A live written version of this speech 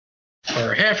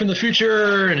Or half in the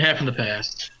future and half in the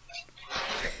past.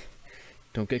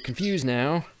 Don't get confused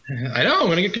now. I know, I'm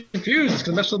going to get confused. It's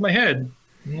going to mess with my head.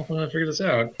 I'm not going to figure this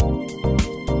out.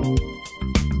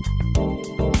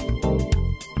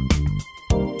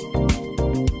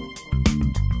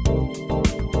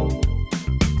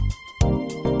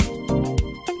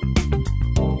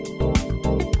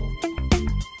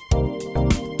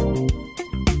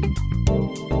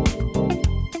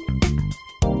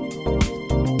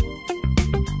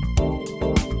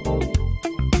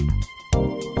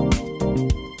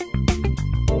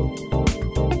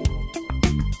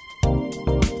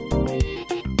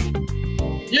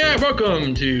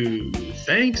 Welcome to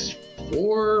Thanks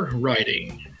for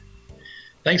Writing.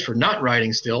 Thanks for not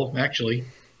writing still, actually.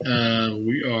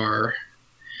 We are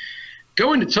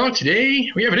going to talk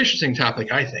today. We have an interesting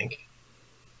topic, I think.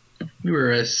 We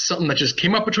were something that just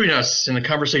came up between us in a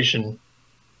conversation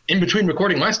in between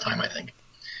recording last time, I think.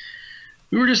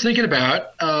 We were just thinking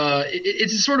about,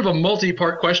 it's sort of a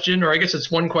multi-part question, or I guess it's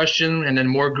one question and then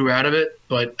more grew out of it,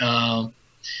 but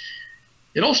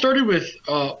it all started with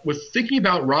thinking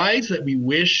about rides that we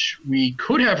wish we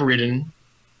could have ridden.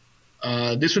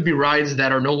 This would be rides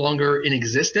that are no longer in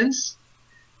existence.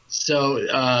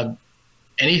 So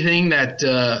anything that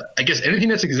I guess anything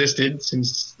that's existed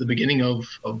since the beginning of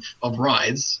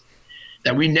rides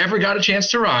that we never got a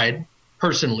chance to ride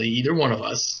personally, either one of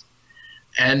us,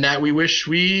 and that we wish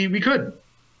we could.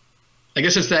 I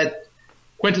guess it's that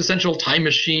quintessential time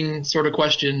machine sort of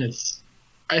question.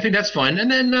 I think that's fun, and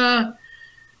then.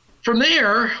 From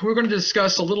there, we're going to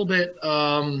discuss a little bit.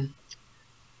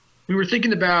 We were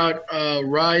thinking about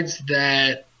rides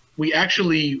that we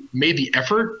actually made the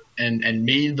effort and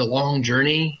made the long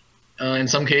journey in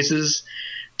some cases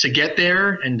to get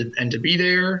there and to be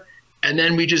there, and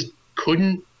then we just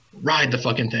couldn't ride the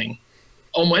fucking thing.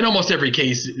 In almost every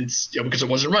case, it's because it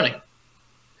wasn't running.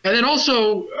 And then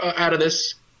also out of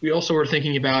this, we also were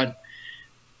thinking about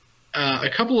a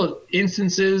couple of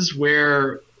instances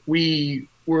where we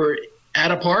were at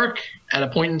a park at a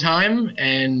point in time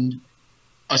and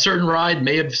a certain ride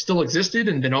may have still existed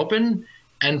and been open,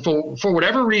 and for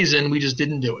whatever reason we just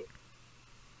didn't do it,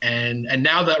 and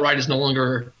now that ride is no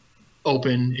longer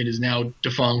open. It is now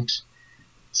defunct,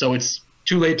 so it's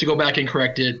too late to go back and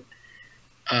correct it.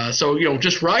 So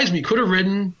just rides we could have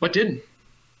ridden but didn't,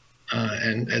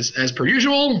 and as per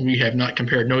usual, we have not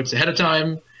compared notes ahead of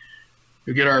time.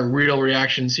 We get our real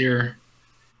reactions here.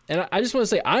 And I just want to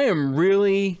say, I am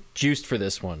really juiced for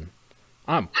this one.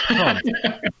 I'm pumped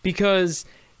because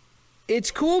it's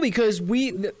cool because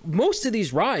most of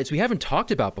these rides we haven't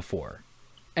talked about before.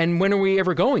 And when are we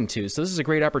ever going to? So this is a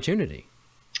great opportunity.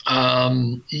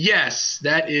 Yes,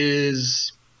 that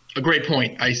is a great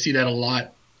point. I see that a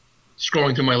lot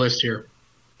scrolling through my list here.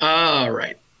 All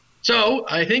right. So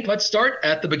I think let's start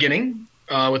at the beginning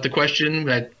with the question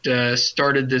that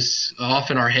started this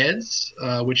off in our heads,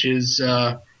 which is...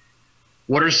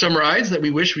 what are some rides that we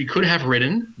wish we could have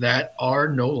ridden that are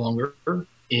no longer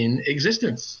in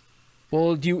existence?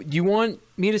 Well, do you want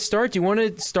me to start? Do you want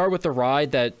to start with the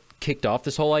ride that kicked off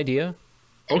this whole idea?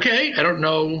 Okay, I don't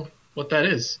know what that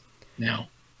is now.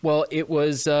 Well, it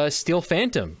was Steel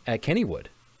Phantom at Kennywood.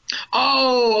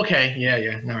 Oh, okay.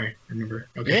 Yeah. Now I remember.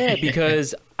 Okay. Yeah,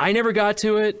 because I never got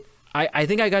to it. I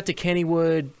think I got to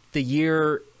Kennywood the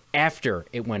year after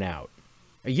it went out.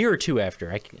 A year or two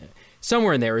after.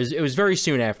 Somewhere in there. It was very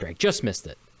soon after. I just missed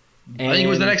it. And I think it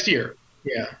was the next year.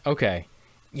 Yeah. Okay.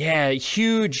 Yeah,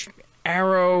 huge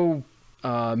Arrow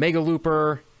Mega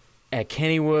Looper at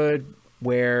Kennywood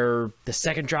where the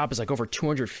second drop is like over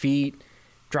 200 feet,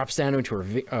 drops down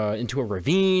into a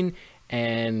ravine,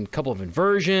 and a couple of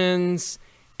inversions,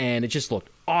 and it just looked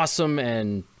awesome,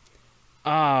 and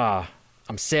I'm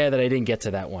sad that I didn't get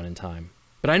to that one in time.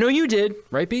 But I know you did,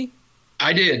 right, B?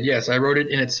 I did, yes. I wrote it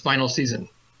in its final season.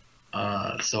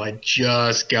 So I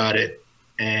just got it,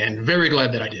 and very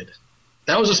glad that I did.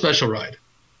 That was a special ride.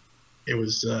 It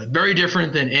was very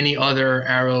different than any other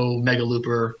Arrow Mega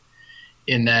Looper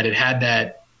in that it had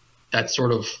that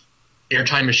sort of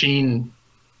airtime machine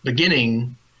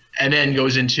beginning and then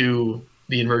goes into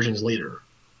the inversions later.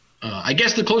 I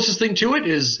guess the closest thing to it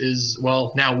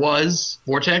was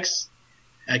Vortex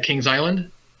at Kings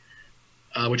Island,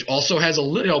 which also has a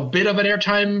little bit of an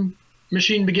airtime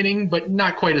machine beginning, but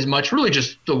not quite as much. Really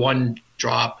just the one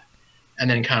drop and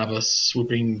then kind of a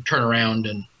swooping turnaround,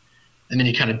 and then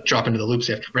you kind of drop into the loops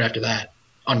right after that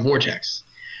on Vortex.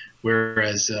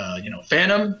 Whereas,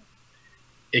 Phantom,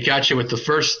 it got you with the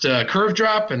first curve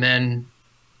drop, and then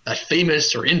that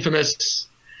famous or infamous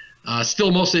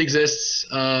still mostly exists,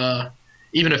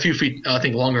 even a few feet, I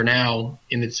think, longer now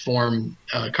in its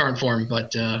current form,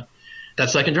 but that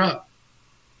second drop.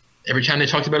 Every time they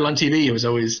talked about it on TV, it was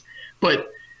always,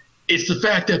 but it's the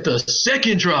fact that the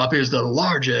second drop is the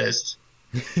largest.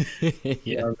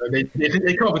 Yeah.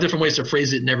 They come up with different ways to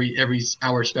phrase it in every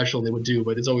hour special they would do,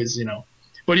 but it's always,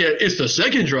 but yeah, it's the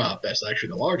second drop that's actually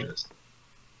the largest,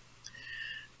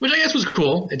 which I guess was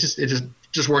cool. It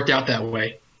just worked out that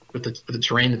way with the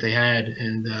terrain that they had,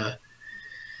 and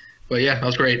but yeah, that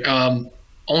was great.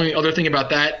 Only other thing about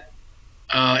that,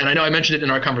 and I know I mentioned it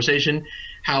in our conversation,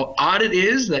 how odd it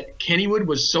is that Kennywood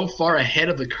was so far ahead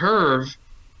of the curve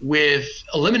with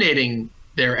eliminating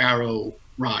their Arrow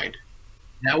ride.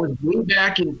 That was way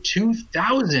back in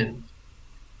 2000.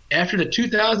 After the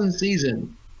 2000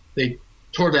 season, they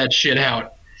tore that shit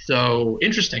out. So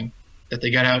interesting that they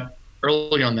got out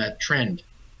early on that trend.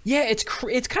 Yeah, it's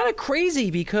kind of crazy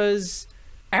because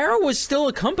Arrow was still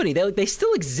a company. They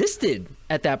still existed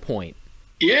at that point.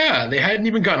 Yeah, they hadn't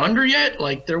even gone under yet.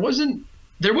 Like there wasn't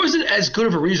as good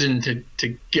of a reason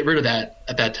to get rid of that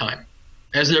at that time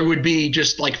as there would be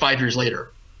just like 5 years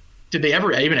later. Did they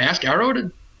ever even ask Arrow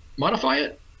to modify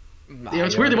it?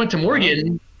 It's weird they went to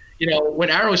Morgan, when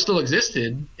Arrow still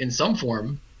existed in some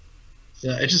form.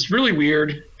 So it's just really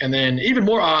weird. And then even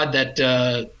more odd that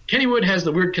Kennywood has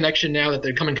the weird connection now that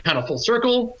they're coming kind of full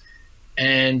circle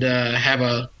and have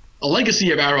a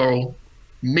legacy of Arrow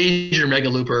major mega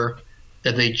looper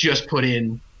that they just put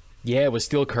in. Yeah, with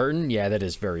Steel Curtain. Yeah, that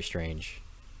is very strange.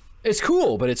 It's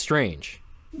cool, but it's strange.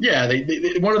 Yeah,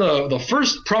 they one of the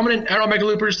first prominent Arrow mega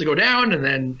loopers to go down, and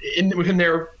then within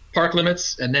their park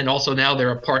limits, and then also now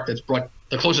they're a park that's brought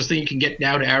the closest thing you can get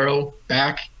now to Arrow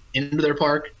back into their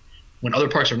park when other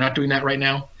parks are not doing that right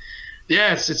now.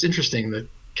 Yeah, it's interesting, the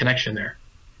connection there.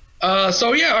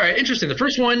 So yeah, all right, interesting. The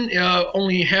first one,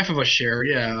 only half of us share.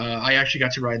 Yeah, I actually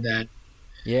got to ride that.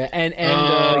 Yeah, and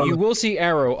you will see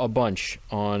Arrow a bunch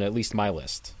on at least my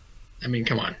list. I mean,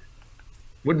 come on.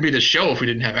 Wouldn't be the show if we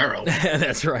didn't have Arrow.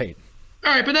 That's right.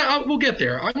 All right, but we'll get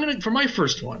there. For my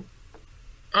first one,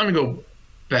 I'm gonna go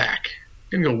back.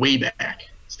 I'm gonna go way back.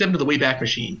 Step into the way back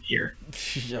machine here.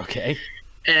 Okay.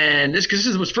 And this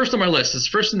was first on my list. It's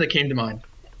the first thing that came to mind.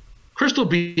 Crystal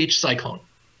Beach Cyclone.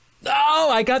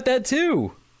 Oh, I got that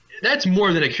too. That's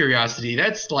more than a curiosity.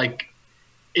 That's like,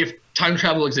 if time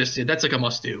travel existed, that's like a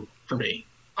must-do for me.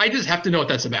 I just have to know what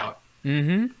that's about.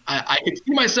 Mm-hmm. I could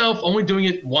see myself only doing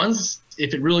it once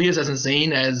if it really is as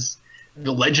insane as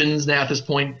the legends now at this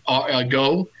point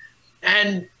go.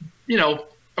 And,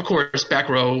 of course, back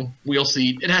row, wheel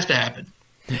seat, it has to happen.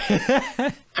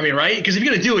 I mean, right? Because if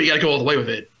you're going to do it, you got to go all the way with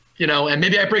it. And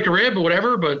maybe I break a rib or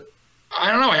whatever, but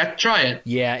I don't know. I have to try it.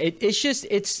 Yeah,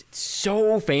 it's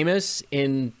so famous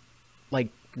in, like,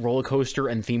 roller coaster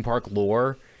and theme park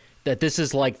lore that this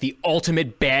is, like, the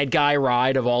ultimate bad guy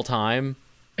ride of all time.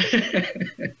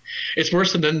 It's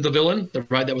worse than the Villain, the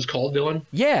ride that was called Villain.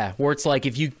 Yeah, where it's like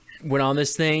if you went on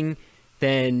this thing,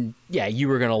 then yeah, you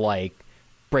were gonna like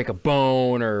break a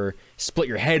bone or split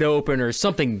your head open or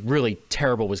something really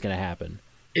terrible was gonna happen.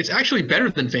 It's actually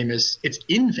better than Famous. It's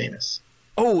Infamous.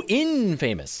 Oh,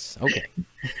 Infamous. Okay.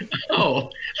 Oh,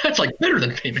 that's like better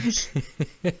than Famous.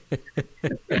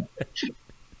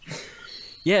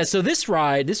 Yeah, so this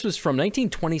was from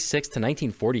 1926 to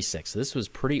 1946. So this was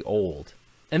pretty old.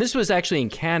 And this was actually in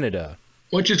Canada.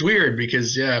 Which is weird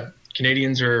because, yeah,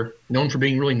 Canadians are known for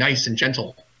being really nice and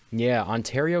gentle. Yeah,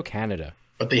 Ontario, Canada.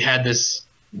 But they had this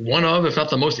one of, if not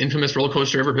the most infamous roller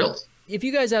coaster ever built. If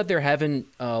you guys out there haven't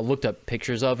looked up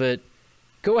pictures of it,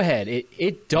 go ahead.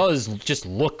 It does just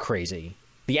look crazy.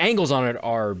 The angles on it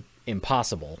are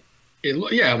impossible.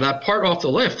 Yeah, that part off the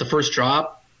lift, the first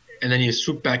drop, and then you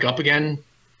swoop back up again,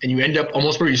 and you end up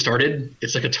almost where you started.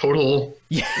 It's like a total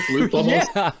loop almost.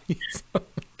 Yeah. Oh,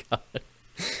 my God.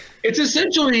 It's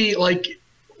essentially like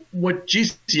what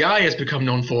GCI has become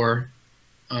known for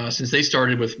since they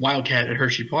started with Wildcat at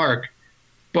Hershey Park,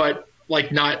 but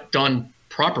like not done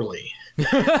properly.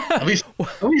 at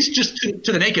least just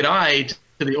to the naked eye,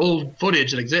 to the old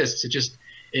footage that exists,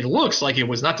 it looks like it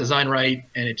was not designed right,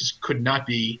 and it just could not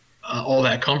be all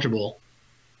that comfortable.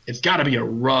 It's got to be a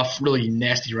rough, really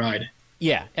nasty ride.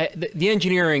 Yeah, the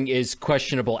engineering is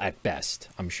questionable at best,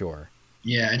 I'm sure.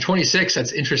 Yeah, and 26,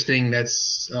 that's interesting.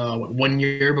 That's 1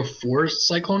 year before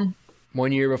Cyclone?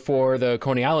 1 year before the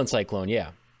Coney Island Cyclone,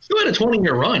 yeah. Still had a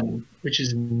 20-year run, which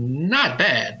is not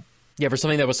bad. Yeah, for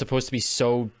something that was supposed to be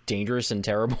so dangerous and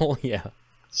terrible, yeah.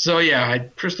 So yeah, I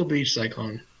had Crystal Beach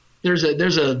Cyclone. There's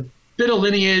a bit of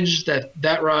lineage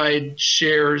that ride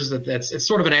shares. It's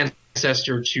sort of an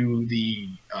ancestor to the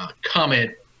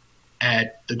Comet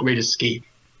at the Great Escape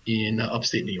in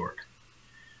upstate New York.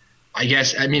 I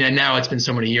guess, I mean, and now it's been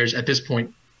so many years. At this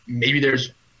point, maybe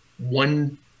there's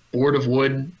one board of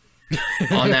wood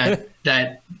on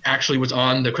that actually was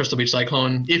on the Crystal Beach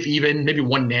Cyclone, if even, maybe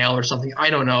one nail or something. I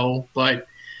don't know. But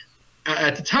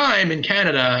at the time in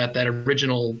Canada, at that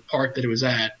original park that it was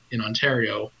at in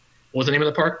Ontario, what was the name of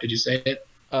the park? Did you say it?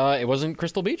 It wasn't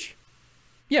Crystal Beach?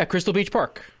 Yeah, Crystal Beach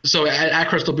Park. So at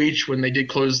Crystal Beach, when they did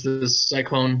close this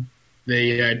cyclone,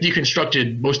 they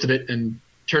deconstructed most of it and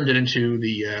turned it into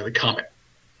the Comet.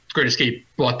 Great Escape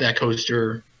bought that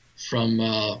coaster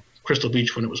from Crystal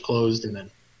Beach when it was closed, and then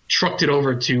trucked it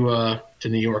over to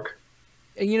New York.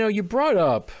 And you brought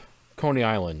up Coney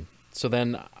Island, so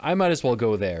then I might as well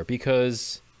go there,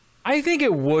 because I think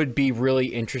it would be really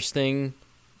interesting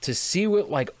to see what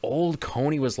like old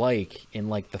Coney was like in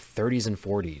like the 30s and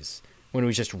 40s, when it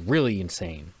was just really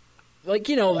insane. Like,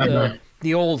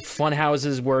 the old fun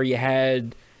houses where you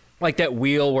had like that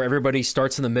wheel where everybody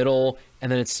starts in the middle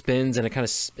and then it spins and it kind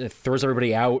of throws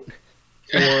everybody out.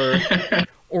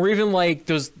 Or even like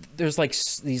there's like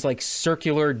these like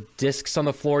circular discs on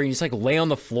the floor. You just like lay on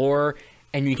the floor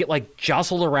and you get like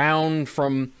jostled around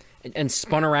and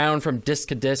spun around from disc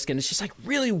to disc. And it's just like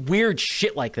really weird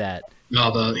shit like that.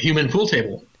 No, the human pool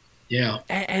table. Yeah.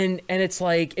 And it's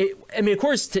like, of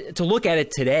course, to look at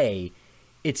it today,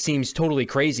 it seems totally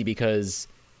crazy, because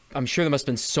I'm sure there must have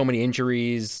been so many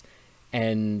injuries,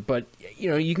 but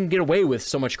you can get away with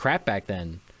so much crap back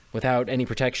then without any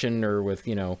protection, or with,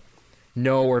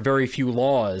 no or very few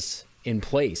laws in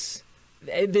place.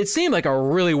 It seemed like a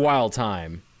really wild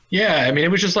time. Yeah, it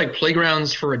was just like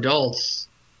playgrounds for adults.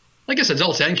 I guess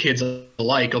adults and kids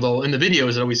alike, although in the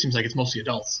videos it always seems like it's mostly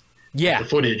adults. Yeah. The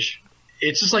footage.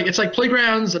 It's like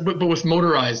playgrounds, but with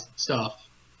motorized stuff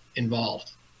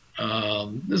involved.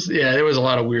 There was a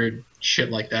lot of weird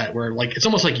shit like that, where like it's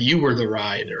almost like you were the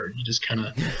ride, or you just kind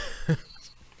of.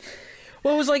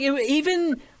 Well, it was like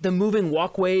even the moving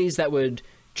walkways that would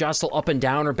jostle up and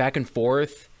down or back and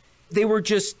forth. They were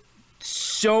just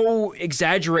so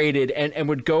exaggerated and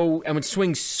would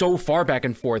swing so far back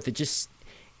and forth. It just,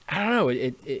 I don't know.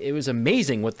 It was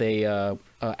amazing what they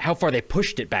how far they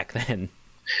pushed it back then.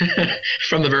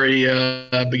 From the very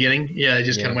beginning. Yeah, they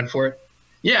just kind of went for it.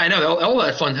 Yeah, I know. All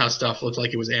that funhouse stuff looked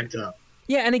like it was amped up.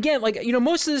 Yeah, and again, like,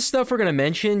 most of this stuff we're going to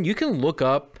mention, you can look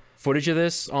up footage of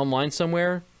this online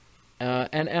somewhere.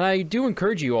 And I do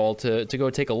encourage you all to go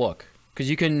take a look, because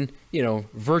you can,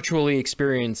 virtually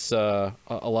experience a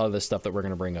lot of this stuff that we're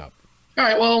going to bring up. All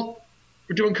right, well,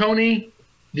 we're doing Coney,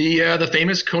 the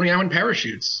famous Coney Island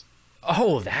parachutes.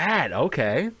 Oh, that,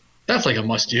 okay. That's like a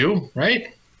must-do, right?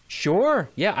 Sure.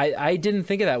 Yeah, I didn't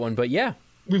think of that one, but yeah.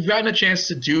 We've gotten a chance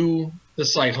to do the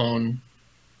Cyclone,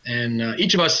 and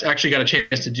each of us actually got a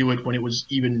chance to do it when it was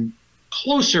even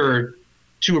closer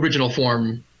to original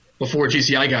form before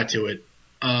GCI got to it,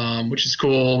 which is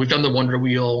cool. We've done the Wonder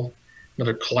Wheel,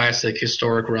 another classic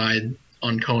historic ride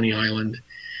on Coney Island.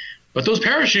 But those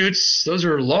parachutes, those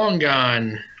are long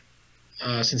gone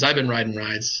since I've been riding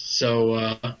rides.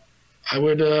 So I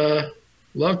would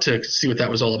love to see what that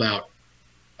was all about.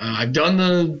 I've done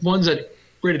the ones at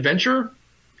Great Adventure.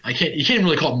 You can't even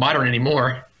really call it modern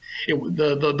anymore.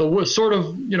 The sort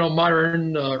of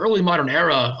modern, early modern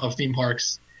era of theme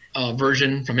parks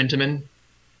version from Intamin.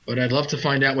 But I'd love to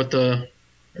find out what the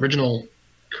original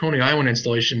Coney Island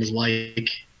installation was like.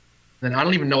 And I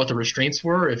don't even know what the restraints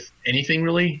were, if anything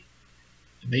really.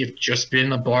 It may have just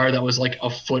been a bar that was like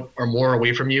a foot or more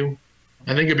away from you.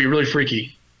 I think it'd be really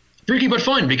freaky. Freaky but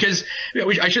fun, because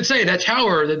I should say that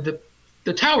tower,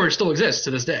 the tower still exists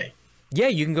to this day. Yeah,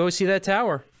 you can go see that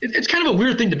tower. It's kind of a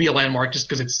weird thing to be a landmark, just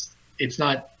because it's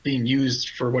not being used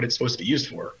for what it's supposed to be used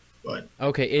for. But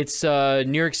okay, it's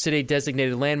New York City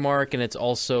designated landmark, and it's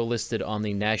also listed on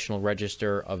the National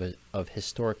Register of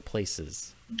Historic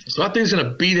Places. So that thing's going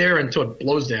to be there until it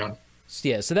blows down.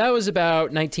 So that was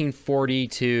about 1940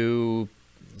 to,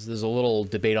 there's a little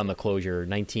debate on the closure,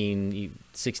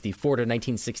 1964 to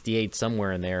 1968,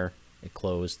 somewhere in there, it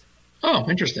closed. Oh,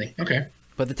 interesting. Okay.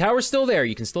 But the tower's still there.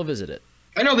 You can still visit it.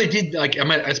 I know they did,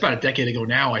 it's about a decade ago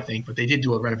now, I think, but they did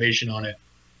do a renovation on it.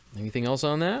 Anything else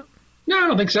on that? No, I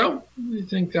don't think so. I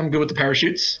think I'm good with the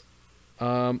parachutes.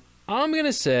 I'm going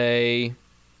to say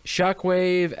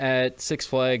Shockwave at Six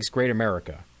Flags Great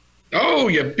America. Oh,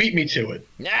 you beat me to it.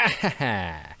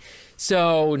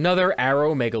 So another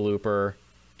Arrow Mega Looper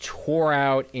tore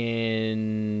out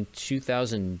in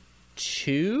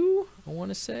 2002, I want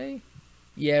to say.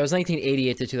 Yeah, it was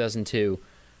 1988 to 2002.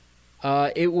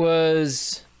 It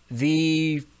was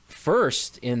the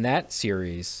first in that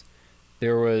series.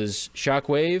 There was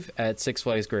Shockwave at Six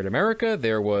Flags Great America.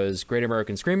 There was Great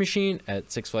American Scream Machine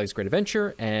at Six Flags Great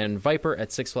Adventure, and Viper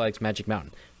at Six Flags Magic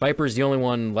Mountain. Viper's the only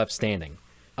one left standing.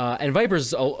 And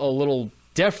Viper's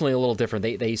definitely a little different.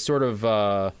 They sort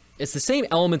of, it's the same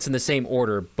elements in the same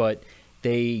order, but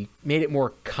they made it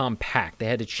more compact. They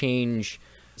had to change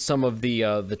some of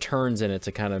the turns in it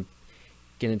to kind of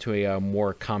get into a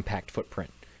more compact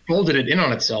footprint. Folded it in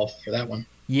on itself for that one.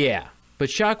 Yeah, but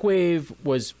Shockwave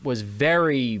was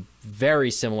very,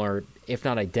 very similar, if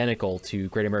not identical, to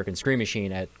Great American Scream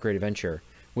Machine at Great Adventure,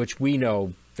 which we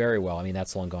know very well. I mean,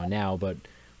 that's long gone now, but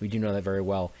we do know that very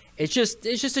well. It's just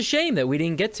a shame that we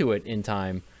didn't get to it in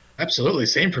time. Absolutely,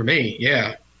 same for me.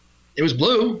 Yeah, it was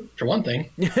blue for one thing.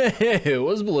 It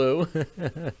was blue.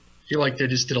 I feel like they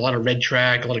just did a lot of red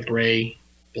track, a lot of gray,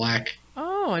 black.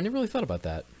 Oh, I never really thought about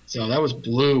that. So that was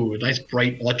blue, a nice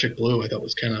bright electric blue. I thought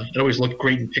was it always looked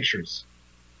great in pictures.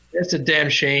 It's a damn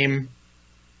shame.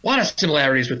 A lot of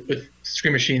similarities with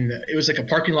Scream Machine. It was like a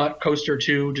parking lot coaster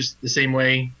too, just the same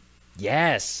way.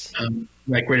 Yes.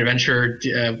 Like Great Adventure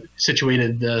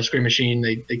situated the Scream Machine.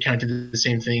 They kind of did the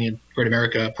same thing in Great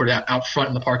America, put it out front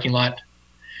in the parking lot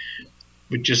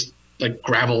with just like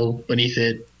gravel beneath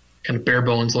it, kind of bare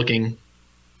bones looking.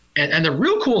 And the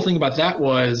real cool thing about that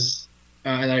was,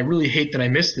 and I really hate that I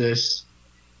missed this,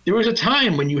 there was a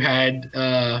time when you had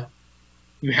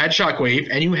Shockwave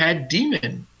and you had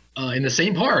Demon in the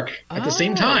same park at the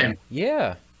same time.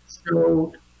 Yeah.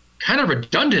 So kind of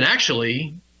redundant,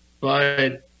 actually,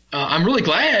 but I'm really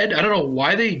glad. I don't know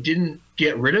why they didn't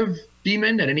get rid of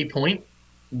Demon at any point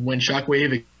when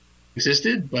Shockwave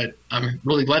existed, but I'm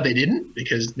really glad they didn't,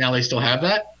 because now they still have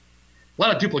that. A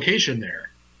lot of duplication there.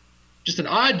 Just an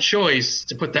odd choice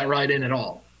to put that ride in at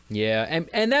all. Yeah,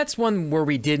 and that's one where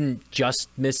we didn't just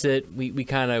miss it. We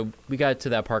got to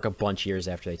that park a bunch of years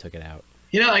after they took it out.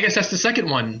 You know, I guess that's the second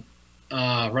one,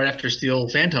 right after Steel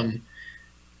Phantom.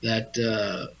 That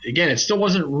again, it still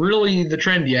wasn't really the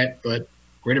trend yet, but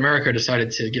Great America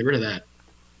decided to get rid of that.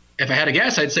 If I had to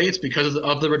guess, I'd say it's because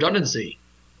of the redundancy.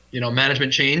 You know,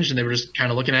 management changed, and they were just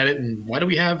kind of looking at it, and why do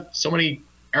we have so many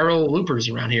arrow loopers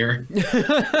around here?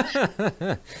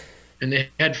 And they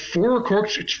had 4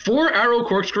 arrow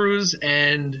corkscrews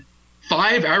and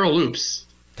 5 arrow loops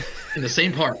in the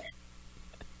same park.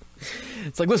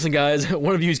 It's like, listen, guys,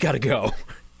 one of you's got to go.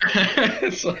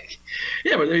 It's like,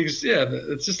 yeah, but it's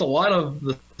just a lot of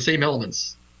the same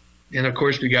elements. And of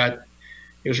course, it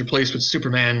was replaced with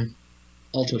Superman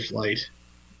Ultimate Flight,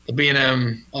 the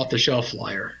B&M off-the-shelf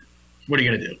flyer. What are you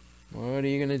gonna do? What are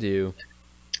you gonna do?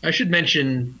 I should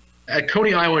mention at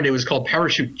Coney Island it was called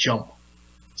Parachute Jump.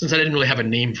 Since I didn't really have a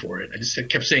name for it, I just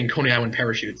kept saying Coney Island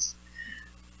Parachutes.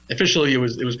 Officially, it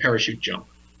was Parachute Jump.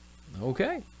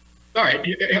 Okay. All right,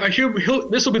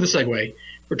 this will be the segue.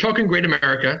 We're talking Great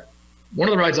America. One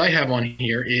of the rides I have on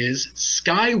here is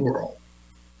Sky Whirl,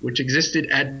 which existed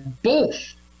at both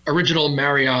original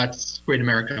Marriott's Great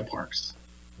America parks.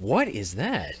 What is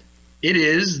that? It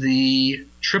is the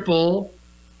triple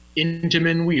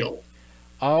Intamin wheel.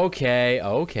 Okay,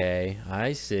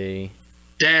 I see.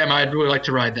 Damn, I'd really like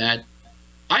to ride that.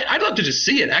 I'd love to just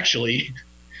see it, actually.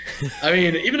 I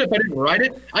mean, even if I didn't ride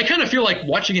it, I kind of feel like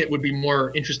watching it would be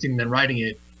more interesting than riding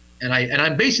it. And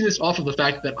I'm basing this off of the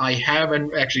fact that I have,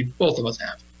 and actually both of us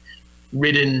have,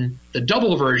 ridden the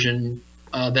double version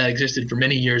that existed for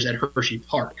many years at Hershey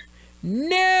Park.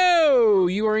 No,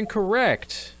 you are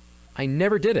incorrect. I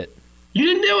never did it. You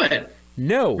didn't do it?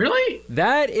 No. Really?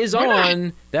 That's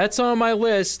on my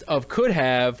list of could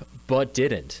have, but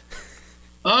didn't.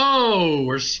 Oh,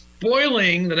 we're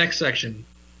spoiling the next section.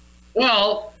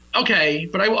 Well, okay,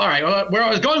 but all right. Where I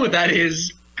was going with that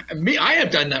is, I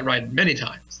have done that ride many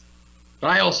times,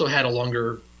 but I also had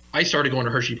I started going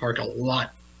to Hershey Park a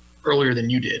lot earlier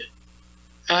than you did.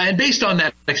 And based on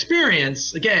that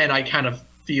experience, again, I kind of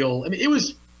feel, I mean, it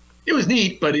was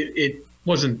neat, but it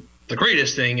wasn't the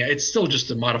greatest thing. It's still just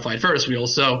a modified Ferris wheel.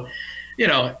 So, you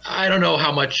know, I don't know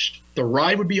how much the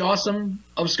ride would be awesome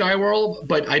of Skyworld,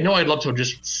 but I know I'd love to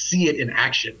just see it in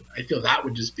action. I feel that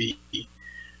would just be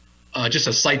just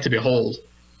a sight to behold.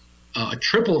 A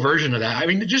triple version of that. I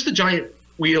mean, just the giant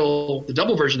wheel, the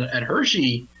double version at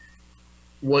Hershey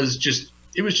was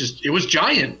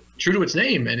giant, true to its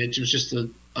name, and it was just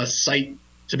a sight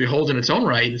to behold in its own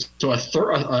right. So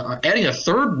adding a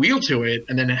third wheel to it,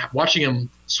 and then watching them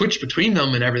switch between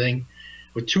them and everything,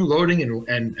 with 2 loading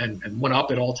and 1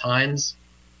 up at all times,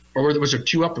 or was there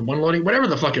 2 up and 1 loading? Whatever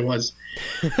the fuck it was.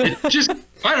 It just,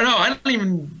 I don't know. I don't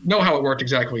even know how it worked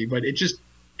exactly, but it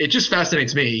just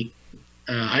fascinates me.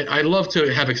 I'd love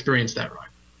to have experienced that ride.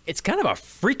 It's kind of a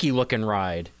freaky looking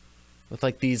ride with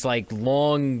like these like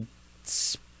long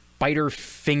spider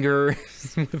fingers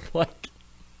with like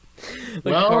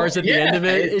cars at the end of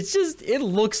it. It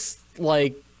looks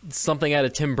like something out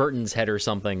of Tim Burton's head or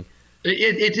something.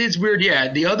 It is weird,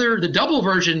 yeah. The double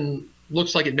version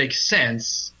looks like it makes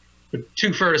sense. with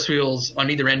 2 Ferris wheels on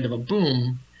either end of a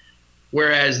boom.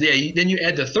 Whereas, then you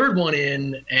add the third one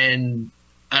in, and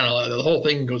I don't know, the whole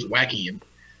thing goes wacky.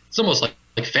 It's almost like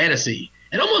fantasy.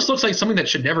 It almost looks like something that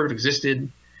should never have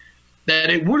existed. That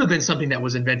it would have been something that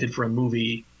was invented for a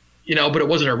movie, but it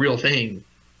wasn't a real thing.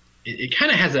 It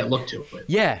kind of has that look to it.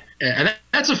 Yeah. And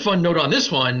that's a fun note on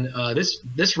this one.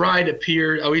 This ride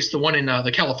appeared, at least the one in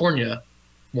the California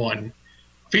one,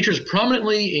 features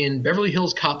prominently in Beverly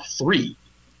Hills Cop 3.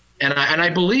 And I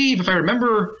believe, if I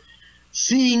remember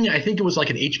seeing, I think it was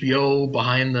like an HBO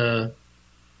behind the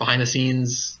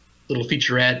scenes little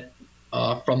featurette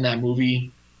from that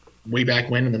movie way back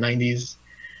when in the 90s.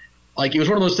 Like, it was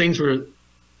one of those things where,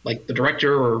 like, the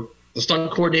director or the stunt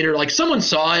coordinator, like, someone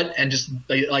saw it and just,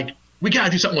 we got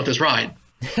to do something with this ride.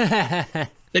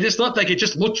 They just thought, like, it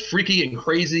just looked freaky and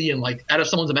crazy and, like, out of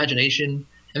someone's imagination.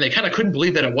 And they kind of couldn't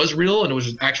believe that it was real and it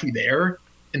was actually there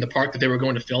in the park that they were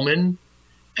going to film in.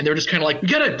 And they were just kind of like, we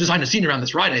got to design a scene around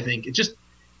this ride, I think. It's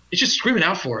just screaming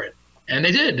out for it. And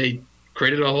they did. They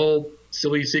created a whole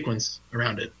silly sequence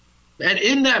around it. And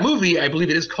in that movie, I believe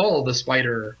it is called the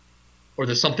Spider or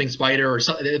the something Spider or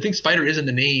something. I think Spider is in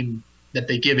the name that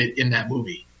they give it in that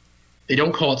movie. They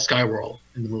don't call it Skyworld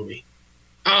in the movie.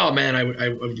 Oh, man, I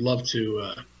would love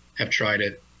to have tried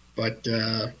it. But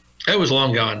it was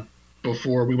long gone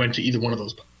before we went to either one of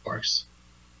those parks.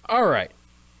 All right.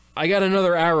 I got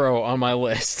another arrow on my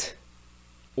list.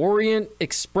 Orient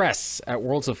Express at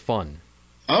Worlds of Fun.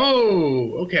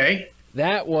 Oh, okay.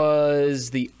 That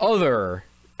was the other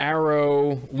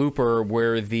arrow looper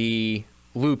where the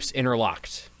loops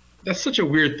interlocked. That's such a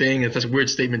weird thing. It's such a weird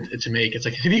statement to make. It's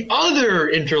like the other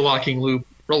interlocking loop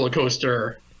roller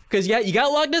coaster. Because, yeah, you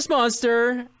got Loch Ness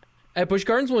Monster at Busch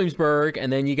Gardens, Williamsburg,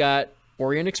 and then you got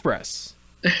Orient Express.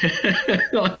 Because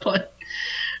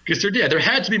there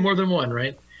had to be more than one,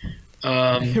 right?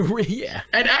 Yeah.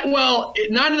 And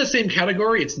not in the same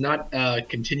category. It's not a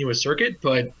continuous circuit,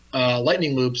 but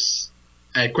Lightning Loops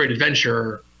at Great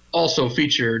Adventure also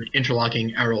featured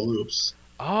interlocking arrow loops.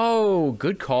 Oh,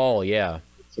 good call. Yeah.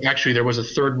 So actually, there was a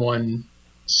third one,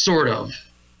 sort of.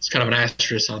 It's kind of an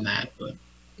asterisk on that, but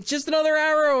it's just another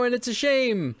arrow, and it's a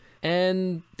shame.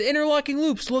 And the interlocking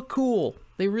loops look cool.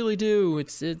 They really do.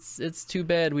 It's too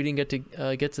bad we didn't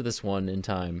get to this one in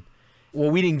time.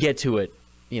 Well, we didn't get to it,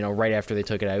 right after they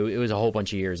took it out. It was a whole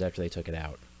bunch of years after they took it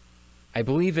out. I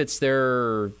believe it's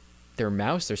their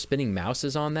mouse. They're spinning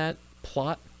mouses on that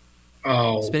plot.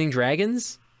 Oh. Spinning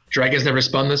dragons? Dragons never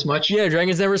spun this much? Yeah,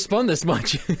 dragons never spun this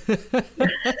much.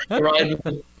 Right.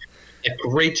 A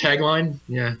great tagline.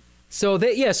 Yeah. So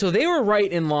they were right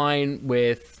in line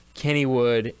with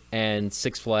Kennywood and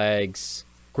Six Flags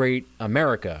Great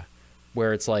America,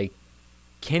 where it's like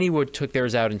Kennywood took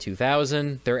theirs out in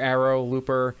 2000, their Arrow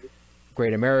Looper.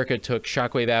 Great America took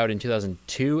Shockwave out in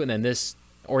 2002, and then this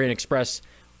Orient Express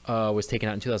was taken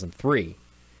out in 2003.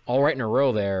 All right in a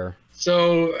row there.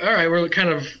 So, all right, we're kind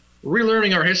of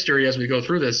relearning our history as we go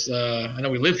through this. I know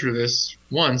we lived through this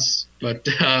once, but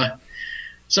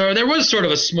so there was sort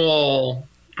of a small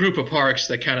group of parks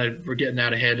that kind of were getting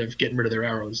out ahead of getting rid of their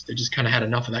arrows. They just kind of had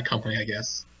enough of that company, I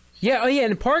guess. Yeah,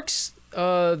 and parks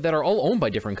that are all owned by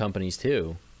different companies,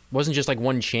 too. It wasn't just like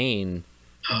one chain.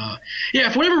 Yeah,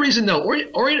 for whatever reason, though,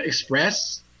 Orient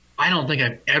Express, I don't think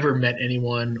I've ever met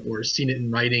anyone or seen it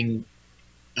in writing,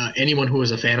 anyone who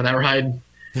was a fan of that ride.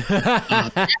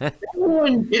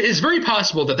 It is very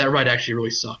possible that ride actually really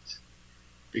sucked,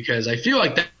 because I feel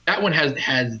like that one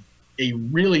had a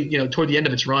really, toward the end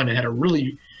of its run, it had a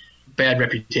really bad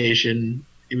reputation.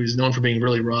 It was known for being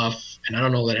really rough, and I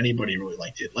don't know that anybody really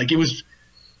liked it. Like, it was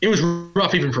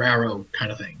rough even for Arrow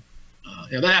kind of thing.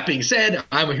 That being said,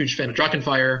 I'm a huge fan of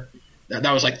Drachenfire.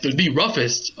 That was like the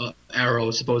roughest Arrow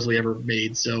supposedly ever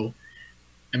made. So,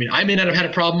 I mean, I may not have had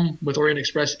a problem with Orient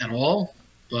Express at all,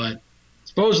 but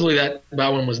supposedly that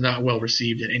one was not well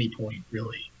received at any point,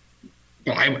 really.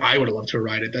 But I would have loved to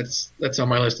ride it. That's on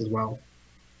my list as well.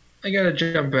 I gotta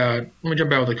jump out. Let me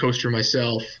jump out with a coaster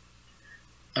myself.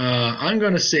 I'm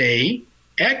gonna say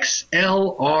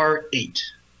XLR8.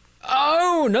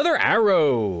 Oh, another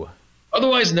Arrow.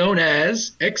 Otherwise known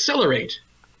as Accelerate,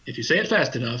 if you say it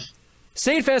fast enough.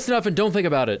 Say it fast enough and don't think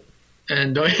about it.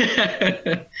 And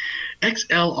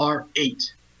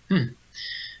XLR8.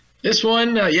 This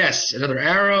one, yes, another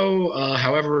Arrow.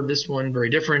 However, this one very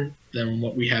different than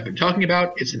what we have been talking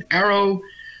about. It's an Arrow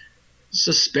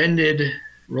suspended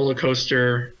roller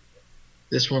coaster.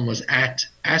 This one was at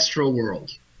Astro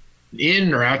World,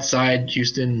 in or outside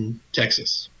Houston,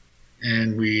 Texas.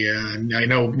 And I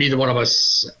know neither one of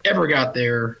us ever got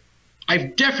there.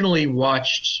 I've definitely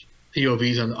watched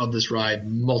POVs of this ride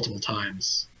multiple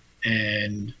times.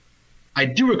 And I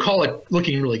do recall it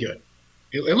looking really good.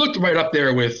 It looked right up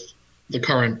there with the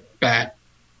current Bat,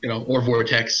 or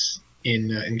Vortex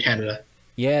in Canada.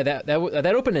 Yeah, that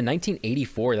opened in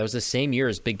 1984. That was the same year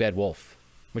as Big Bad Wolf,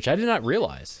 which I did not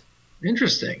realize.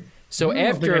 Interesting. So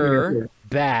after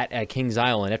Bat at Kings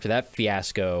Island, after that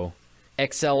fiasco,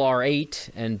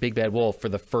 XLR8 and Big Bad Wolf were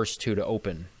the first two to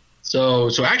open. So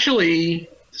actually,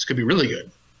 this could be really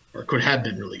good, or could have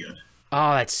been really good.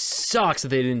 Oh, that sucks that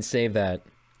they didn't save that.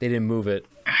 They didn't move it.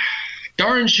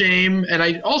 Darn shame. And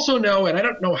I also know, and I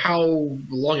don't know how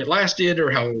long it lasted, or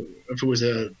if it was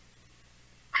I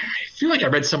feel like I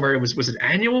read somewhere was it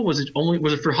annual? Was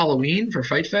it for Halloween, for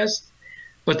Fight Fest?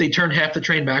 But they turned half the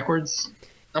train backwards.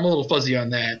 I'm a little fuzzy on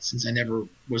that since I never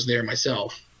was there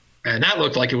myself. And that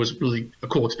looked like it was really a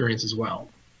cool experience as well.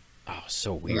 Oh,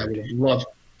 so weird. I would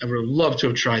have loved to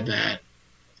have tried that.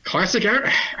 Classic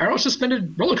arrow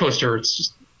suspended roller coaster. It's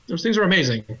just, those things are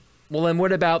amazing. Well, then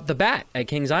what about the Bat at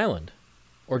Kings Island?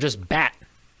 Or just Bat?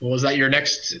 Well, was that your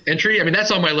next entry? I mean,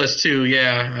 that's on my list too,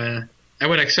 yeah. I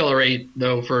went Accelerate,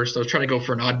 though, first. I was trying to go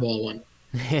for an oddball one.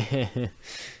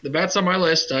 The Bat's on my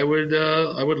list. I would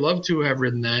love to have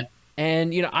ridden that.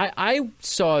 And, I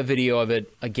saw a video of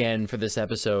it again for this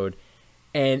episode,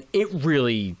 and it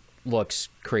really looks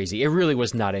crazy. It really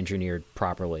was not engineered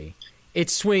properly. It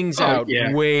swings out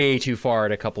way too far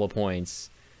at a couple of points,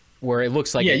 where it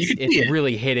looks like it's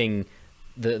really hitting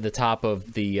the top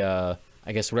of the,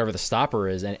 I guess, whatever the stopper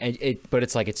is. But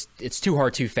it's like it's too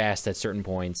hard, too fast at certain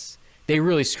points. They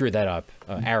really screwed that up.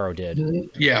 Arrow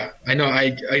did. Yeah, I know.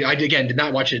 I again did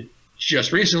not watch it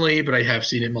just recently, but I have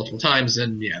seen it multiple times,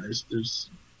 and yeah,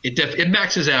 it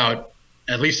maxes out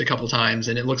at least a couple times,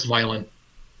 and it looks violent.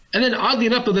 And then oddly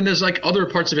enough, then there's like other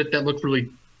parts of it that look really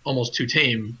almost too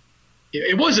tame.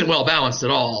 It wasn't well balanced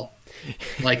at all.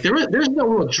 Like there's no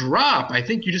real drop. I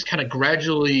think you just kind of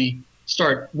gradually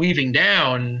start weaving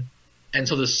down, and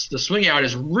so the swing out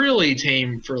is really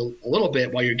tame for a little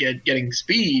bit while you're getting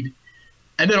speed.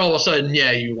 And then all of a sudden,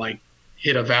 you like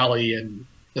hit a valley and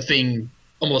the thing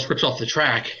almost rips off the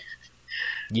track.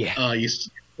 Yeah. You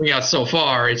swing out so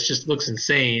far, it just looks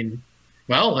insane.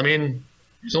 Well, I mean,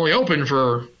 it's only open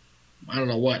for, I don't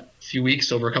know what, a few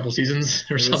weeks over a couple seasons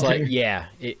or something.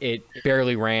 It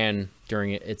barely ran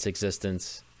during its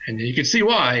existence. And you can see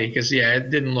why, because it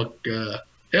didn't look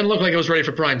like it was ready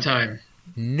for prime time.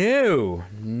 No,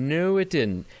 it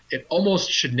didn't. It almost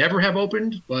should never have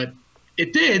opened, but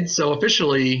it did, so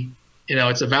officially,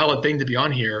 it's a valid thing to be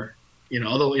on here.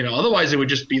 Otherwise it would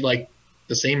just be like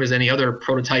the same as any other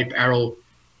prototype arrow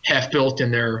half built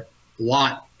in their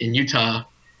lot in Utah.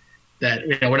 That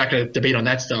we're not going to debate on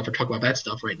that stuff or talk about that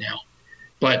stuff right now.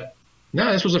 But no,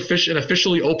 this was an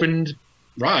officially opened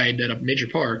ride at a major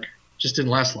park. Just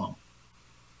didn't last long.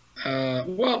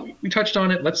 Well, we touched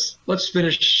on it. Let's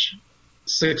finish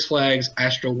Six Flags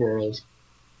Astro World.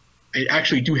 I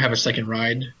actually do have a second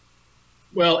ride.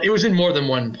 Well, it was in more than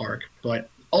one park, but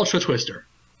Ultra Twister.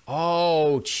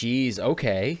 Oh, geez.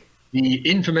 Okay. The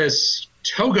infamous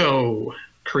Togo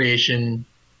creation,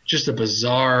 just a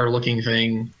bizarre looking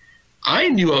thing. I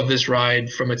knew of this ride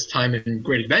from its time in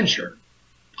Great Adventure.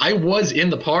 I was in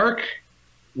the park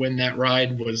when that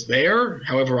ride was there.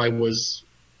 However, I was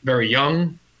very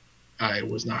young. I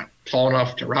was not tall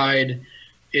enough to ride.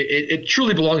 It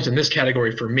truly belongs in this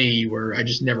category for me, where I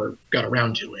just never got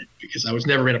around to it because I was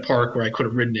never in a park where I could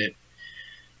have ridden it.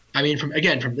 I mean,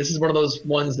 this is one of those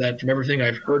ones that from everything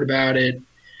I've heard about it,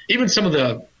 even some of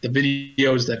the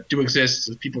videos that do exist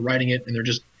of people riding it and they're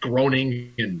just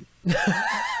groaning and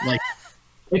like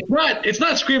it's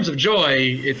not screams of joy.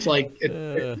 It's like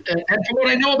and from what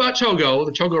I know about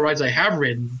the Togo rides I have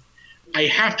ridden, I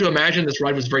have to imagine this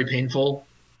ride was very painful.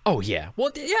 Oh yeah,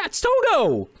 well yeah, it's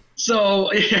Togo. So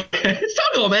it's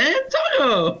Togo, man,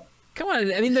 Togo. Come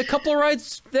on, I mean the couple of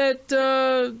rides that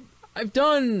I've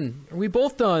done, or we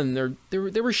both done,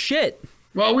 they were shit.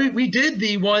 Well, we did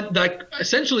the one that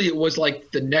essentially it was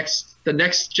like the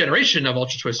next generation of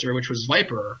Ultra Twister, which was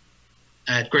Viper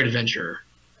at Great Adventure,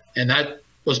 and that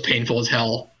was painful as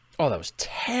hell. Oh, that was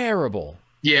terrible.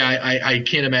 Yeah, I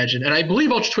can't imagine. And I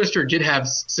believe Ultra Twister did have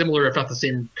similar, if not the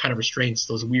same kind of restraints,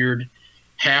 those weird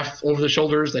half over the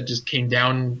shoulders that just came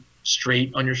down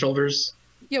straight on your shoulders.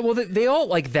 Yeah, well, they all,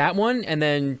 like that one, and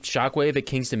then Shockwave at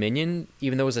King's Dominion,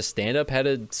 even though it was a stand-up, had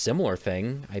a similar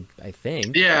thing, I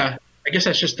think. Yeah, I guess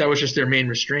that was just their main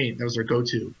restraint. That was their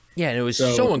go-to. Yeah, and it was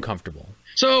so uncomfortable.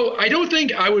 So I don't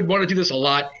think I would want to do this a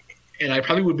lot, and I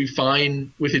probably would be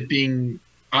fine with it being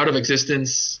out of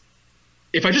existence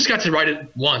if I just got to ride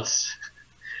it once.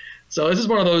 So this is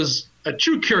one of those, a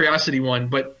true curiosity one,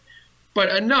 but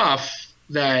enough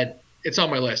that it's on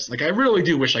my list. Like, I really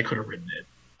do wish I could have ridden it.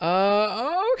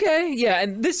 Okay, yeah,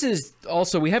 and this is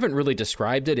also, we haven't really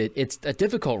described it. It's a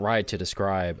difficult ride to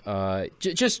describe.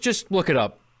 Just look it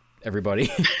up,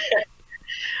 everybody.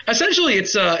 Essentially,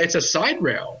 it's a side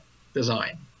rail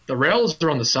design. The rails are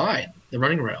on the side, the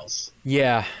running rails.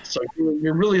 Yeah. So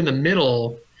you're really in the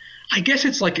middle. I guess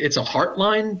it's like it's a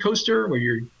Heartline coaster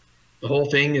where the whole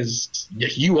thing is,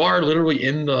 you are literally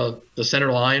in the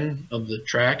center line of the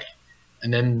track,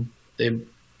 and then they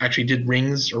actually did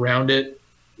rings around it.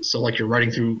 So like you're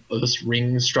riding through this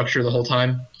ring structure the whole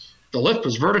time. The lift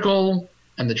was vertical,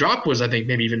 and the drop was, I think,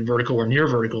 maybe even vertical or near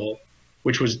vertical,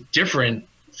 which was different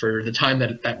for the time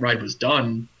that ride was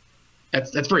done.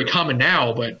 That's very common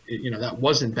now, but that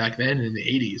wasn't back then in the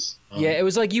 80s. Yeah, it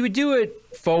was like you would do it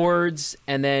forwards,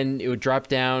 and then it would drop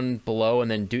down below, and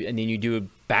then you do it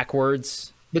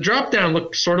backwards. The drop down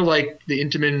looked sort of like the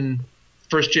Intamin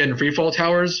first gen freefall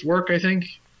towers work, I think.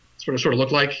 Sort of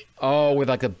looked like. Oh, with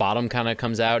like the bottom kind of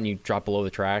comes out and you drop below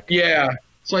the track. Yeah.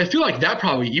 So I feel like that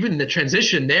probably, even the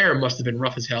transition there must have been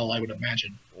rough as hell, I would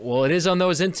imagine. Well, it is on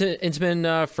those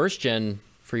Intamin first gen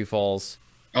free falls.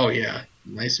 Oh yeah,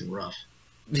 nice and rough.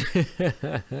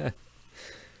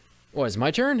 What, is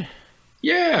my turn?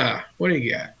 Yeah. What do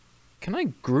you got? Can I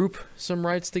group some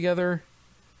rides together?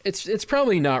 It's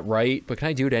probably not right, but can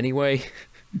I do it anyway?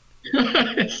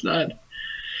 It's not.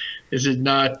 Is it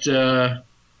not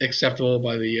acceptable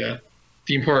by the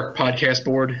theme park podcast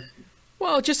board?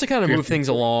 Well, just to kind of move things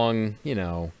along,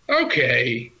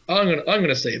 Okay, I'm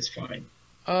gonna say it's fine.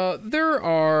 There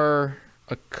are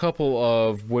a couple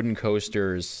of wooden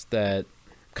coasters that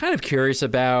I'm kind of curious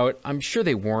about. I'm sure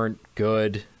they weren't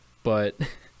good, but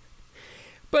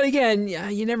again,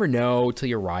 you never know till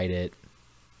you ride it.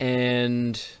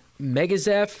 And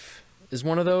Megazeph is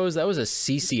one of those. That was a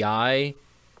CCI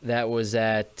that was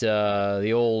at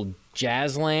the old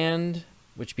Jazzland,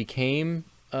 which became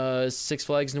Six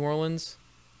Flags New Orleans.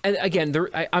 And again,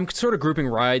 I'm sort of grouping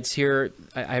rides here.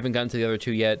 I haven't gotten to the other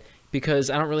two yet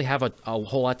because I don't really have a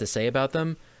whole lot to say about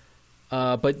them.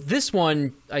 But this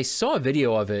one, I saw a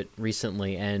video of it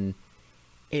recently, and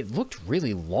it looked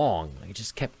really long. Like, it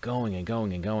just kept going and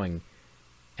going and going.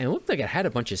 And it looked like it had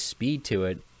a bunch of speed to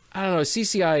it. I don't know,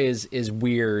 CCI is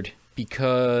weird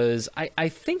because I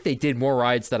think they did more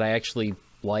rides that I actually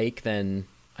like than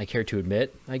I care to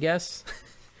admit, I guess.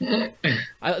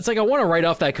 It's like I want to write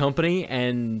off that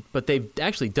company, but they've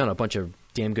actually done a bunch of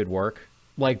damn good work,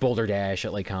 like Boulder Dash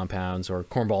at Lake Compounds or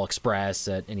Cornball Express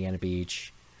at Indiana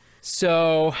Beach.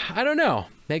 So, I don't know.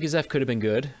 Megazeph could have been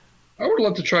good. I would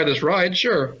love to try this ride,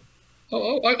 sure.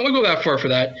 I'll go that far for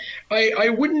that. I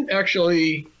wouldn't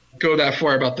actually go that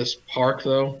far about this park,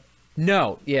 though.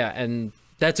 No, yeah, and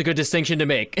that's a good distinction to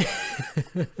make.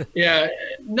 Yeah,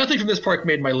 nothing from this park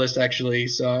made my list, actually.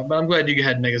 But I'm glad you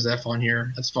had Megazeph on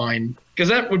here. That's fine. Because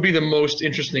that would be the most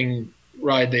interesting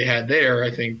ride they had there,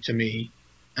 I think, to me.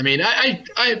 I mean, I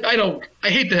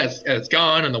hate that it's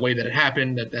gone and the way that it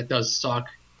happened. That does suck.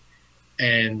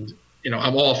 And,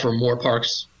 I'm all for more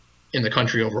parks in the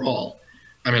country overall.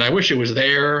 I mean, I wish it was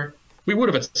there. We would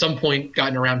have at some point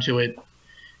gotten around to it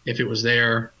if it was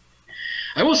there.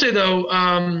 I will say, though,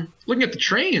 looking at the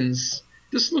trains,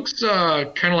 this looks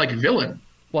kind of like Villain.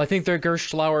 Well, I think they're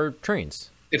Gerstlauer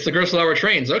trains. It's the Gerstlauer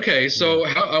trains. Okay, so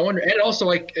I wonder, and also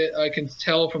I can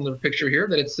tell from the picture here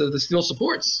that it's the steel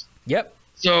supports. Yep.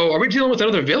 So are we dealing with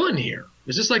another Villain here?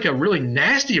 Is this like a really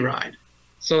nasty ride?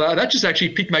 So that just actually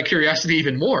piqued my curiosity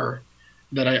even more.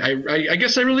 That I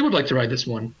guess I really would like to ride this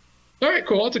one. All right,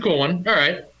 cool. That's a cool one. All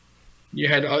right. You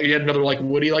had another like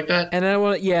Woody like that? And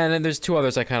and then there's two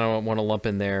others I kind of want to lump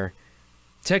in there.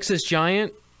 Texas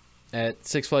Giant at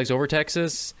Six Flags Over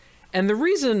Texas. And the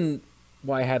reason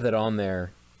why I have that on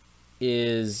there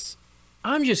is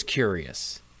I'm just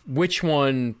curious. Which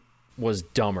one was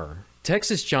dumber?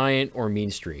 Texas Giant or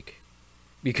Mean Streak?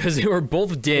 Because they were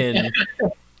both din.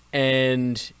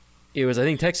 And it was, I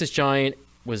think Texas Giant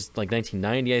was like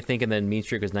 1990, I think, and then Mean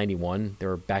Streak was 91. They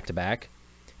were back to back.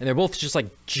 And they're both just like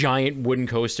giant wooden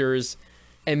coasters.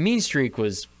 And Mean Streak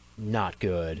was not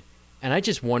good. And I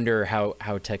just wonder how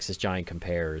Texas Giant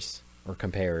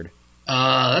compared.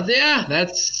 Yeah,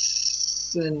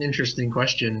 that's an interesting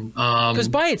question. Because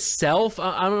by itself,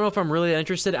 I don't know if I'm really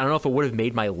interested. I don't know if it would have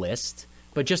made my list.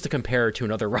 But just to compare it to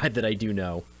another ride that I do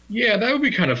know. Yeah, that would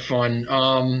be kind of fun.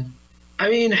 I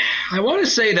mean, I want to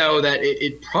say, though, that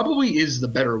it probably is the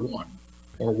better one.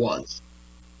 Or was.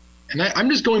 And I'm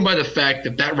just going by the fact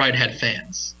that ride had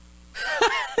fans.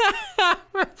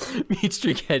 Mean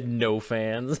Streak had no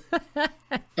fans.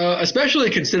 Especially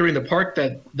considering the park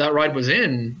that ride was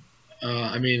in.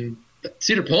 I mean,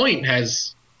 Cedar Point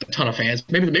has a ton of fans.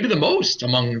 Maybe the most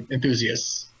among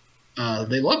enthusiasts.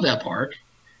 They love that park.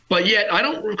 But yet, I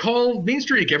don't recall Mean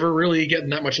Streak ever really getting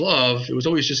that much love. It was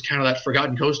always just kind of that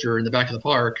forgotten coaster in the back of the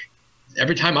park.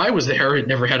 Every time I was there, it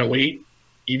never had a wait,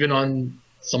 even on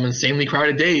some insanely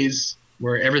crowded days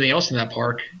where everything else in that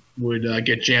park would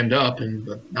get jammed up, and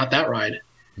not that ride.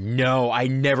 No, I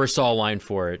never saw a line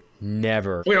for it.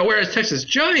 Never. You know, whereas Texas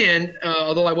Giant,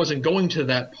 although I wasn't going to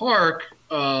that park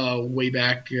way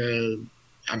back,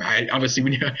 obviously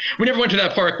we never went to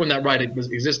that park when that ride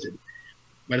existed.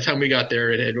 By the time we got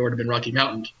there, it had already been Rocky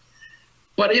Mountain.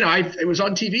 But, you know, it was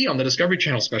on TV on the Discovery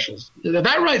Channel specials.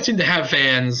 That ride seemed to have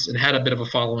fans and had a bit of a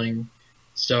following.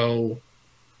 So,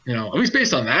 you know, at least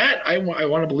based on that, I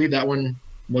want to believe that one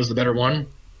was the better one.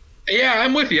 Yeah,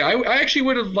 I'm with you. I actually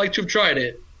would have liked to have tried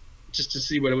it just to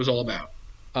see what it was all about.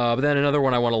 But then another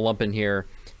one I want to lump in here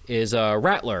is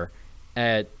Rattler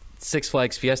at Six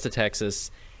Flags Fiesta,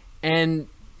 Texas. And,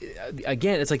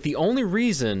 again, it's like the only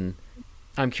reason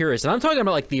I'm curious, and I'm talking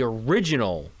about like the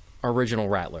original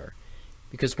Rattler,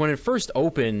 because when it first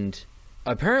opened,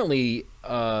 apparently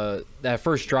that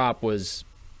first drop was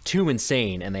too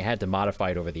insane, and they had to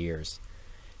modify it over the years.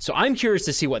 So I'm curious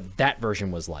to see what that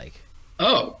version was like.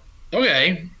 Oh,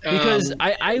 okay. Because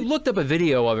I looked up a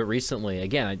video of it recently.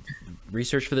 Again, I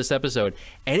researched for this episode,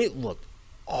 and it looked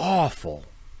awful.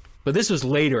 But this was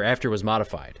later, after it was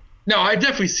modified. No, I've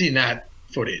definitely seen that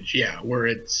footage, yeah, where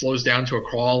it slows down to a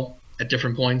crawl at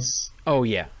different points. Oh,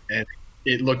 yeah. And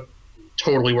it looked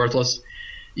totally worthless.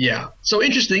 Yeah. So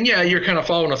interesting. Yeah, you're kind of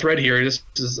following a thread here. This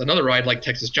is another ride like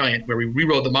Texas Giant, where we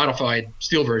rewrote the modified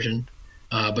steel version,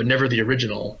 but never the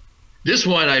original. This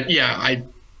one,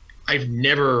 I've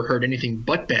never heard anything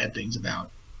but bad things about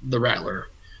the Rattler.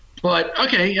 But,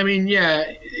 okay, I mean, yeah,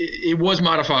 it was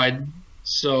modified.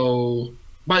 So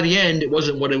by the end, it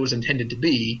wasn't what it was intended to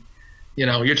be. You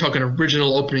know, you're talking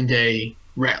original opening day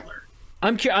Rattler.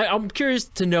 I'm curious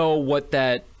to know what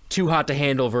that Too Hot to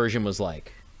Handle version was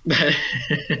like.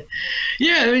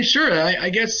 Yeah, I mean, sure.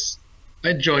 I guess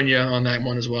I'd join you on that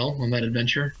one as well, on that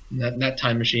adventure, that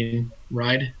time machine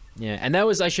ride. Yeah, and that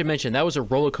was, I should mention, that was a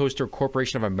Roller Coaster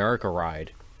Corporation of America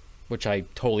ride, which I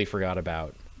totally forgot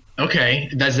about. Okay,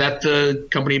 is that the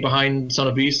company behind Son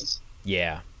of Beasts?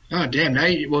 Yeah. Oh, damn. Now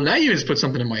you just put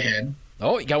something in my head.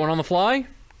 Oh, you got one on the fly?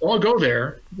 Well, I'll go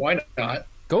there. Why not?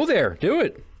 Go there. Do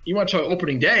it. You want to talk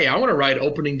opening day? I want to ride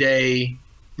opening day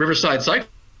Riverside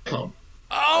Cyclone.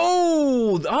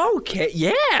 Oh, okay.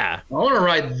 Yeah. I want to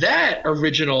ride that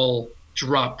original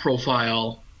drop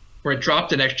profile where it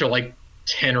dropped an extra like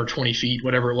 10 or 20 feet,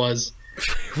 whatever it was.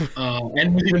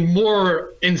 And was even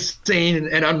more insane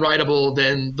and unrideable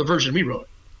than the version we wrote.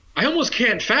 I almost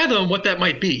can't fathom what that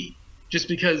might be, just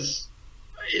because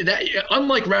that,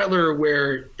 unlike Rattler,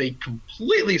 where they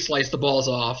completely sliced the balls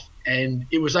off, and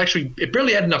it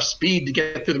barely had enough speed to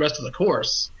get through the rest of the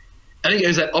course. I think it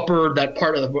was that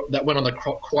part that went on the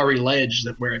quarry ledge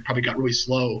where it probably got really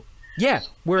slow. Yeah,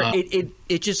 where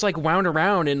it just like wound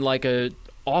around in like a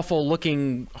awful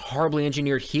looking, horribly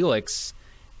engineered helix,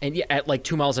 and at like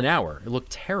 2 miles an hour. It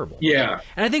looked terrible. Yeah.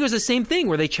 And I think it was the same thing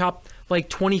where they chopped like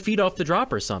 20 feet off the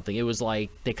drop or something. It was like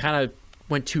they kind of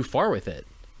went too far with it.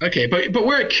 Okay, but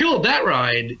where it killed that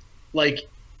ride, like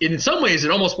in some ways it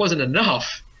almost wasn't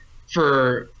enough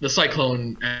for the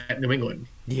Cyclone at New England,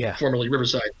 formerly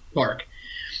Riverside Park,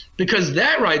 because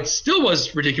that ride still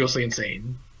was ridiculously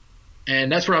insane.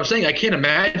 And that's what I'm saying. I can't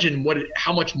imagine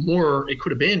how much more it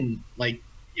could have been. Like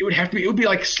it would be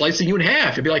like slicing you in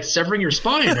half. It'd be like severing your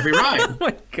spine every ride. Oh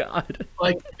my God.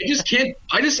 Like I just can't,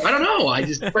 I don't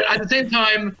know. But at the same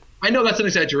time, I know that's an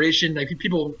exaggeration. Like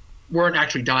people weren't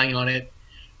actually dying on it.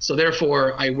 So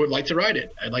therefore I would like to ride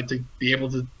it. I'd like to be able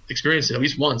to experience it at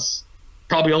least once.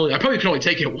 I probably can only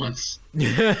take it once.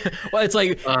 Well, it's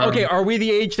like, okay, are we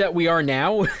the age that we are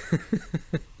now?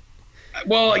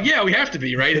 Well, yeah, we have to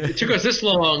be, right? It took us this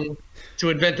long to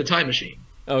invent the time machine.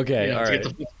 Okay, all right. To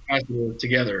get the capacitor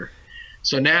together.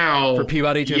 So now for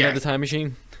Peabody to invent the time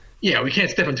machine? Yeah, we can't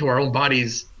step into our own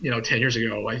bodies, 10 years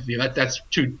ago. I feel that's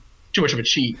too much of a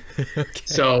cheat. Okay.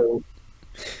 So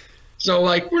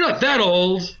like we're not that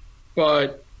old,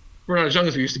 but we're not as young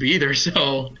as we used to be either.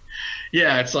 So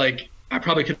yeah, it's like I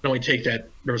probably could only take that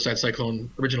Riverside Cyclone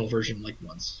original version like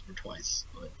once or twice,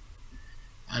 but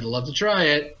I'd love to try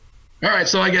it. All right,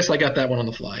 so I guess I got that one on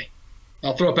the fly.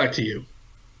 I'll throw it back to you.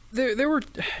 There were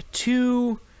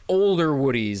two older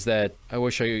Woodies that I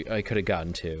wish I could have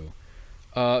gotten to.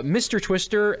 Mr.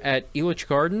 Twister at Elitch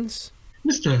Gardens.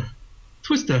 Mr.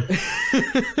 Twister.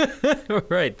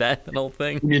 Right, that old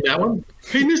thing. You mean that one?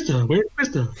 Hey, Mister, where's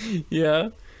Mister? Yeah,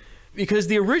 because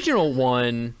the original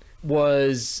one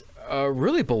was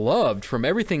really beloved from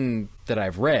everything that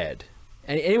I've read.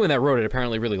 And anyone that wrote it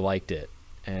apparently really liked it.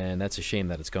 and that's a shame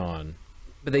that it's gone.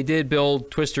 But they did build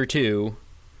Twister 2,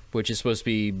 which is supposed to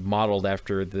be modeled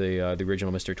after the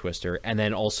original Mr. Twister, and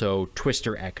then also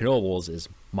Twister at Knoebels is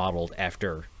modeled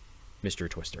after Mr.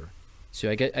 Twister. So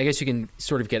I guess you can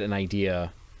sort of get an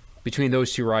idea between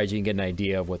those two rides. You can get an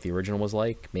idea of what the original was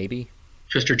like, maybe.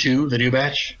 Twister 2, the new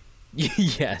batch.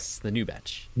 Yes, the new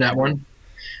batch. That one.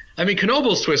 I mean,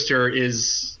 Knoebels Twister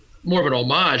is more of an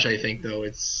homage, I think. Though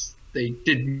they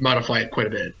did modify it quite a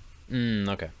bit.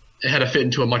 Okay. It had to fit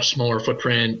into a much smaller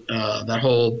footprint. That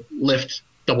whole lift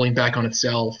doubling back on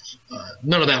itself.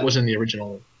 None of that was in the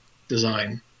original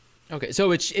design. Okay,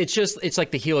 so it's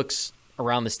like the helix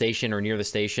around the station or near the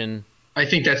station. I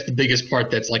think that's the biggest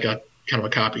part. That's like a kind of a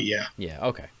copy. Yeah. Yeah.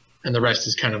 Okay. And the rest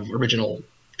is kind of original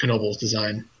Knoebels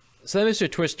design. So that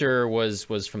Mr. Twister was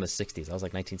from the 60s. That was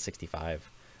like 1965.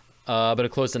 But it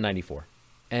closed in 94.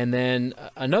 And then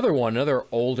another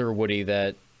older Woody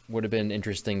that would have been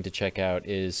interesting to check out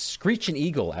is Screechin'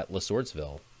 Eagle at Le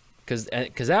Swordsville. Because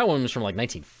that one was from like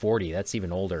 1940. That's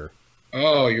even older.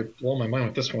 Oh, you're blowing my mind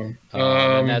with this one.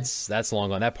 And that's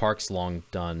long gone. That park's long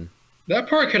done. That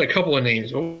park had a couple of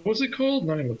names. What was it called? I'm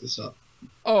not going to look this up.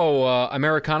 Oh,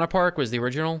 Americana Park was the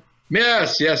original?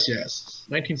 Yes.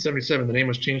 1977, the name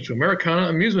was changed to Americana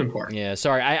Amusement Park. Yeah,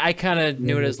 sorry. I kind of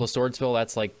knew it as Le Swordsville.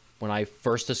 That's like when I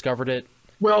first discovered it.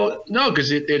 Well, no,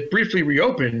 because it briefly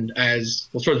reopened as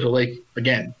Le Swordsville Lake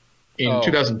again in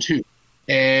 2002.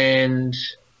 And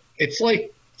it's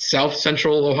like south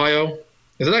central Ohio.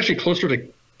 Is it actually closer to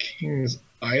Kings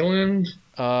Island?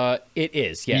 It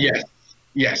is, yeah.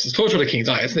 Yes, it's closer to Kings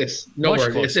Island. It's nowhere.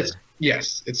 Much closer.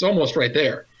 It's almost right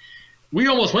there. We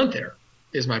almost went there,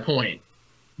 is my point.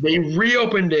 They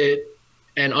reopened it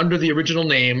and under the original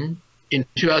name in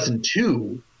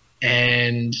 2002,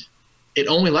 and it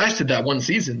only lasted that one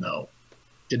season, though.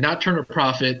 Did not turn a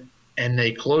profit, and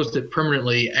they closed it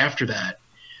permanently after that.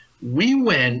 We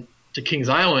went to Kings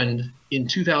Island in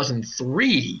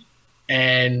 2003,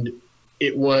 and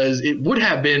it would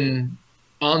have been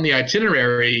on the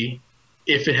itinerary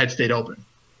if it had stayed open.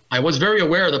 I was very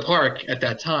aware of the park at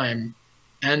that time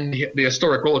and the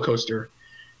historic roller coaster,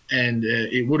 and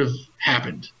it would have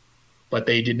happened. But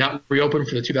they did not reopen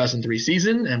for the 2003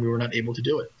 season, and we were not able to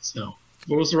do it. So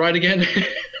what was the ride again?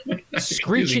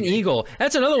 Screechin' Eagle.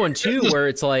 That's another one, too, where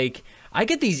it's like, I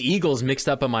get these eagles mixed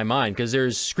up in my mind because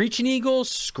there's Screechin' Eagle,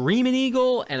 Screamin'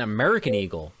 Eagle, and American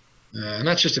Eagle. And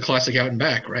that's just a classic out and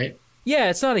back, right? Yeah,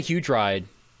 it's not a huge ride,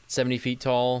 70 feet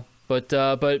tall, but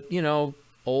you know,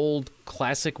 old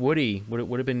classic Woody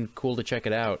would have been cool to check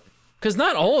it out. Because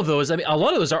not all of those, I mean, a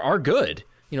lot of those are good.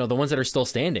 You know, the ones that are still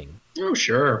standing. Oh,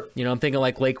 sure. You know, I'm thinking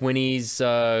like Lake Winnie's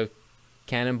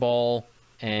Cannonball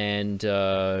and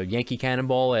Yankee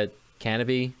Cannonball at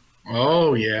Canopy.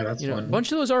 Oh, yeah, that's fun. A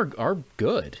bunch of those are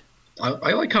good.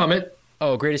 I like Comet.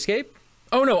 Oh, Great Escape?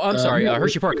 Oh, no, I'm sorry.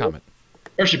 Hershey Park Comet.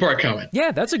 Hershey Park Comet.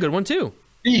 Yeah, that's a good one, too.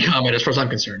 The Comet, as far as I'm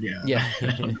concerned, yeah. Yeah.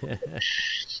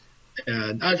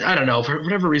 I don't know. For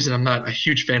whatever reason, I'm not a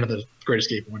huge fan of the Great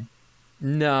Escape one.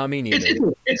 No, me neither.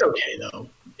 It's okay, though.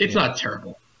 It's not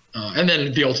terrible. And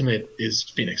then the ultimate is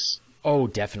Phoenix. Oh,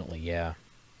 definitely, yeah.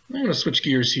 I'm going to switch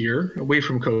gears here, away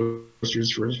from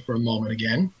coasters for a moment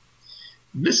again.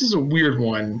 This is a weird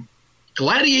one.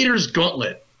 Gladiator's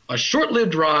Gauntlet, a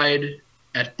short-lived ride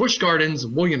at Busch Gardens,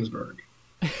 Williamsburg.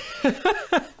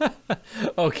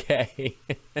 Okay.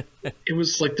 It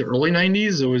was like the early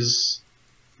 90s. It was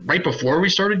right before we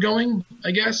started going,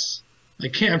 I guess.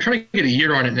 I'm trying to get a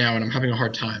year on it now, and I'm having a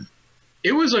hard time.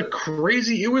 It was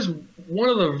it was one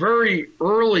of the very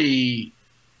early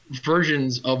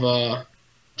versions of a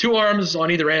two arms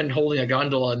on either end holding a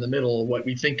gondola in the middle. What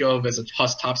we think of as a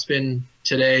Huss topspin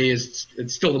today it's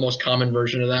still the most common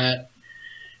version of that.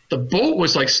 The boat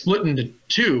was like split into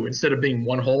two instead of being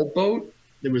one whole boat.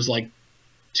 There was like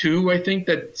two, I think,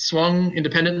 that swung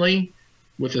independently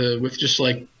with just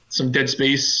like some dead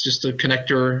space, just a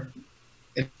connector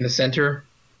in the center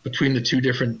between the two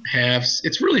different halves.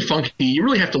 It's really funky. You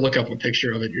really have to look up a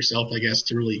picture of it yourself, I guess,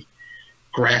 to really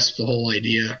grasp the whole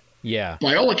idea. Yeah.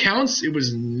 By all accounts, it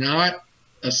was not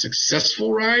a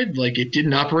successful ride. Like, it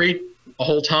didn't operate a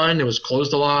whole ton. It was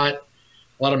closed a lot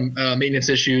of maintenance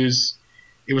issues.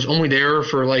 It was only there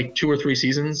for like 2 or 3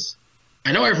 seasons.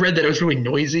 I know I've read that it was really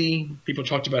noisy. People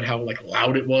talked about how like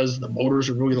loud it was. The motors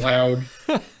were really loud.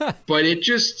 But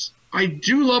I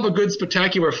do love a good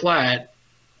spectacular flat.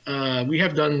 We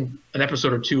have done an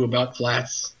episode or 2 about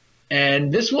flats.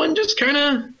 And this one just kind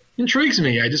of intrigues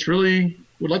me. I just really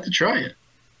would like to try it.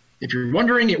 If you're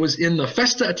wondering, it was in the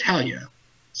Festa Italia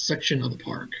section of the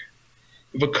park.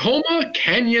 Vekoma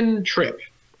Canyon Trip,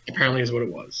 apparently, is what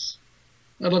it was.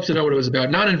 I'd love to know what it was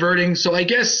about. Non-inverting, so I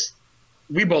guess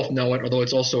we both know it, although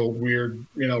it's also a weird,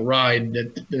 ride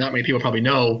that not many people probably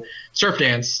know. Surf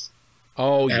Dance.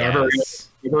 Oh, at yes.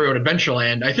 our very own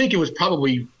Adventureland. I think it was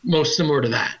probably most similar to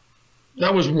that.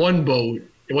 That was one boat.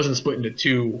 It wasn't split into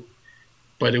two,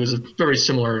 but it was a very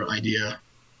similar idea.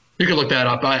 You could look that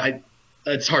up.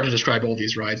 It's hard to describe all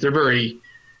these rides. They're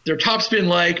topspin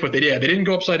like, but they didn't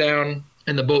go upside down,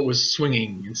 and the boat was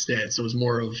swinging instead. So it was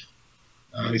more of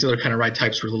these other kind of ride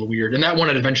types were a little weird. And that one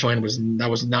at Adventureland was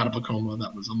not a Vekoma,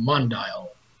 that was a Mondial.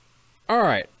 All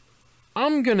right,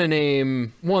 I'm gonna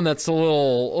name one that's a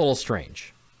little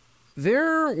strange.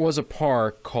 There was a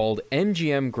park called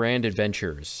MGM Grand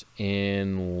Adventures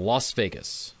in Las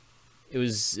Vegas. It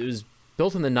was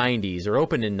built in the 90s, or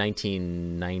opened in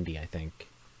 1990, I think.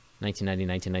 1990,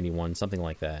 1991, something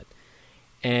like that.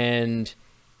 And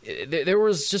there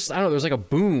was just, I don't know, there was like a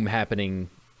boom happening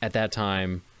at that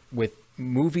time with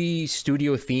movie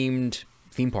studio themed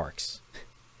theme parks.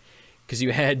 Because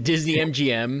you had Disney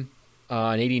MGM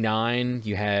in 89,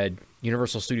 you had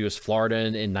Universal Studios Florida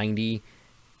in 90,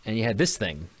 and you had this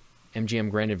thing, MGM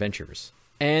Grand Adventures.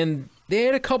 And they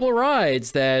had a couple of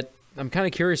rides that I'm kind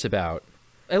of curious about.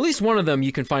 At least one of them,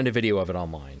 you can find a video of it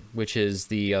online, which is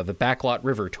the Backlot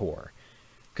River Tour.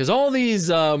 Because all these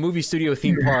movie studio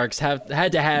theme parks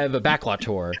had to have a backlot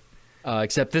tour,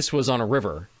 except this was on a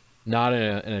river, not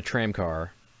in a tram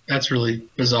car. That's really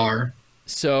bizarre.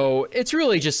 So it's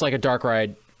really just like a dark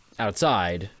ride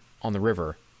outside on the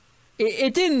river.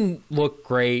 It didn't look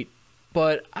great,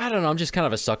 but I don't know, I'm just kind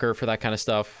of a sucker for that kind of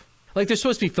stuff. Like, they're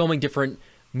supposed to be filming different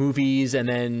movies, and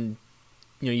then,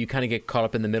 you kind of get caught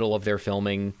up in the middle of their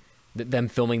filming, them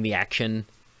filming the action.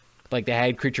 Like, they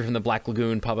had Creature from the Black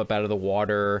Lagoon pop up out of the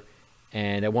water,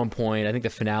 and at one point, I think the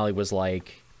finale was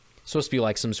like, supposed to be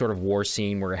like some sort of war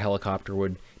scene where a helicopter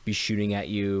would be shooting at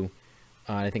you.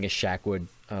 I think a shack would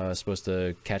supposed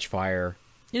to catch fire.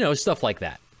 Stuff like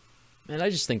that. And I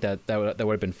just think that would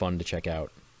have been fun to check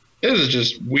out. This is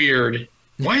just weird.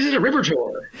 Why is it a river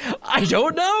tour? I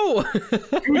don't know.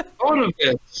 Who thought of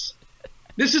this?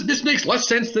 This makes less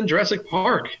sense than Jurassic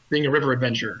Park being a river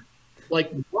adventure.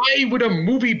 Like, why would a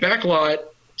movie backlot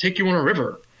take you on a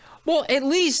river? Well, at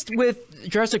least with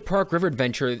Jurassic Park River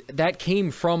Adventure, that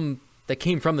came from the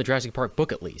Jurassic Park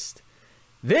book, at least.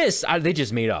 This, they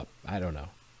just made up. I don't know.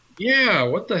 Yeah,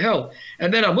 what the hell?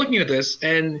 And then I'm looking at this,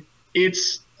 and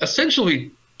it's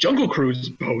essentially Jungle Cruise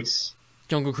boats.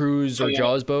 Jungle Cruise or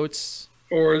Jaws boats?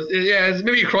 Or, yeah,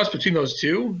 maybe a cross between those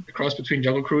two. A cross between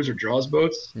Jungle Cruise or Jaws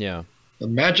boats. Yeah. The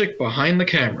magic behind the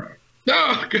camera.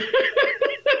 Oh,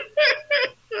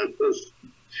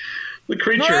 the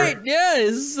creature. Right, yeah,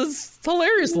 it's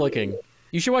hilarious looking.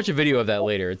 You should watch a video of that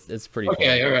later. It's pretty fun.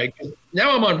 Okay, all right.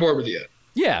 Now I'm on board with you.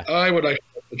 Yeah. I would like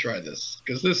to try this,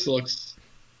 because this looks...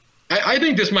 I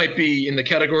think this might be in the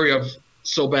category of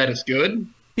so bad it's good.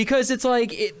 Because it's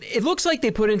like, it looks like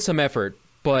they put in some effort,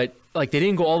 but like they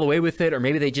didn't go all the way with it, or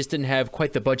maybe they just didn't have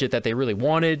quite the budget that they really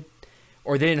wanted,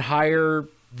 or they didn't hire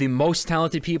the most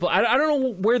talented people. I don't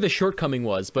know where the shortcoming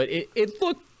was, but it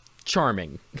looked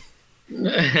charming.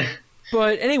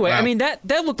 But anyway, wow. I mean, that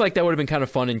looked like that would have been kind of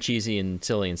fun and cheesy and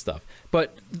silly and stuff.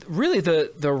 But really,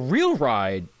 the real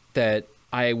ride that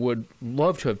I would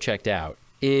love to have checked out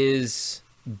is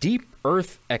Deep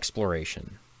Earth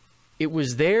Exploration. It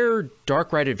was their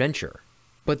dark ride adventure,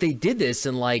 but they did this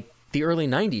in like the early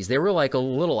 90s. They were like a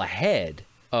little ahead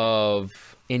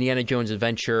of Indiana Jones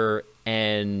Adventure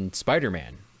and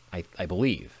Spider-Man, I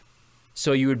believe.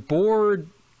 So you would board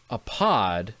a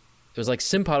pod. It was like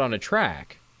Simpod on a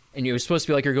track, and it was supposed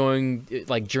to be like you're going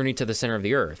like Journey to the Center of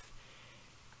the Earth.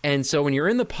 And so when you're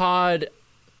in the pod,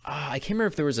 I can't remember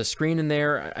if there was a screen in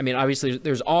there. I mean, obviously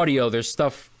there's audio, there's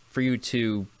stuff for you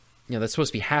to, that's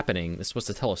supposed to be happening. That's supposed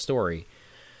to tell a story.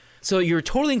 So you're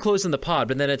totally enclosed in the pod,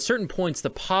 but then at certain points, the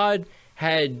pod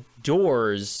had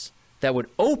doors that would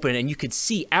open and you could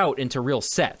see out into real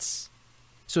sets.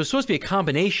 So it's supposed to be a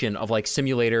combination of like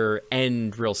simulator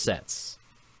and real sets.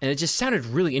 And it just sounded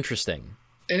really interesting.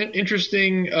 An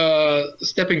interesting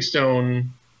stepping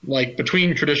stone, like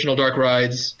between traditional dark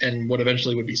rides and what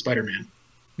eventually would be Spider-Man.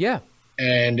 Yeah.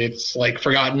 And it's like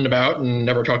forgotten about and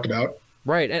never talked about.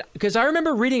 Right. Because I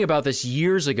remember reading about this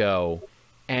years ago,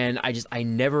 and I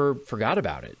never forgot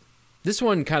about it. This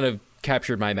one kind of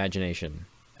captured my imagination,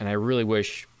 and I really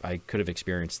wish I could have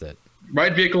experienced it.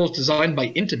 Ride vehicle is designed by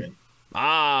Intamin.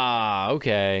 Ah,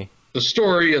 okay. The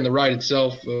story and the ride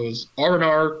itself was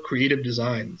R&R Creative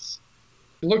Designs.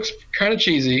 It looks kind of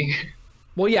cheesy.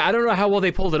 Well, yeah, I don't know how well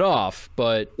they pulled it off,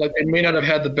 but... Like, they may not have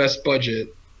had the best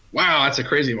budget. Wow, that's a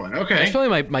crazy one. Okay. That's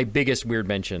probably my biggest weird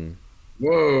mention.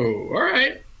 Whoa, all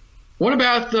right. What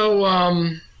about, though,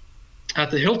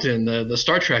 at the Hilton, the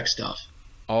Star Trek stuff?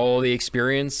 Oh, the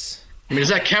experience. I mean, does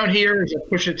that count here? Is that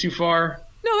pushing it too far?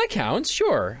 No, that counts.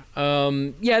 Sure.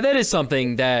 Yeah, that is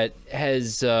something that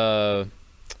has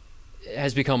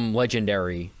become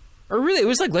legendary, or really, it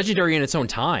was like legendary in its own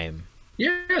time.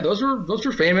 Yeah, those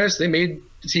were famous. They made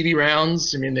TV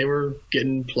rounds. I mean, they were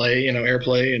getting play,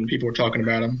 airplay, and people were talking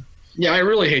about them. Yeah, I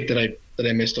really hate that I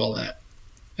missed all that.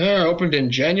 Opened in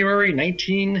January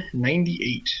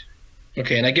 1998.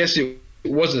 Okay, and I guess it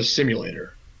was a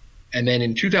simulator. And then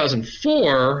in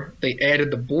 2004, they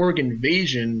added the Borg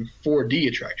Invasion 4D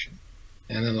attraction.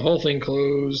 And then the whole thing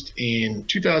closed in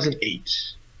 2008.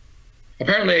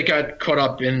 Apparently, it got caught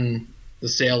up in the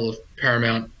sale of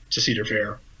Paramount to Cedar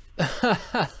Fair.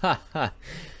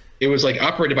 It was like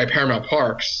operated by Paramount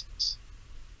Parks.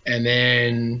 And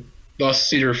then thus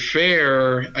Cedar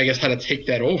Fair, I guess, had to take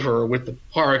that over with the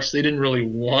parks. They didn't really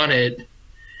want it.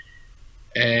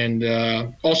 And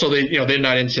also, they're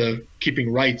not into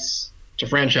keeping rights to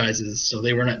franchises, so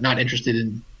they were not interested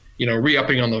in,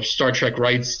 re-upping on the Star Trek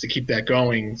rights to keep that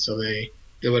going. So they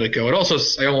let it go.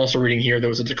 I'm also reading here there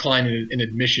was a decline in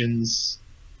admissions,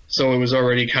 so it was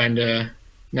already kind of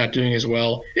not doing as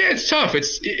well. Yeah, it's tough.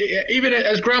 Even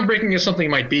as groundbreaking as something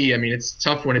might be. I mean, it's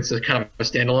tough when it's a kind of a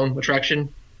standalone attraction,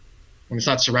 when it's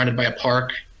not surrounded by a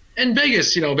park. And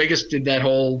Vegas, Vegas did that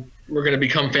whole, we're going to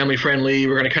become family friendly.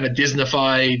 We're going to kind of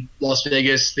Disneyfy Las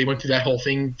Vegas. They went through that whole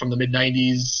thing from the mid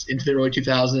 90s into the early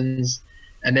 2000s.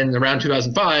 And then around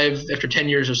 2005, after 10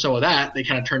 years or so of that, they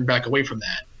kind of turned back away from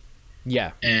that.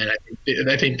 Yeah. And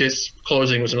I think this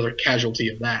closing was another casualty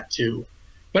of that too.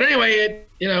 But anyway,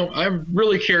 I'm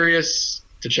really curious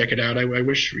to check it out. I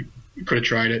wish we could have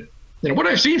tried it. What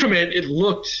I've seen from it, it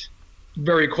looked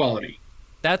very quality.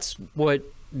 That's what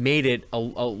made it a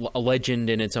legend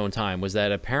in its own time, was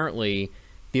that apparently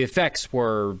the effects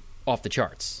were off the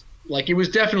charts. Like, it was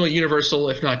definitely Universal,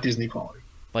 if not Disney quality.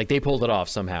 Like, they pulled it off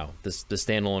somehow, the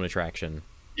standalone attraction.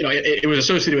 It was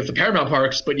associated with the Paramount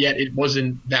Parks, but yet it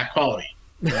wasn't that quality.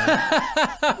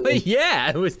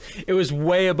 Yeah, it was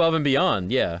way above and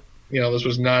beyond. Yeah. This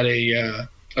was not a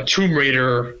Tomb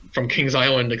Raider from Kings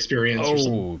Island experience.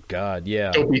 Oh God,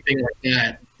 yeah. Dopey thing like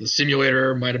that. The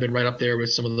simulator might have been right up there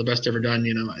with some of the best ever done.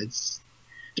 It's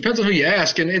depends on who you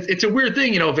ask, and it's a weird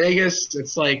thing. Vegas.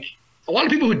 It's like a lot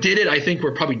of people who did it, I think,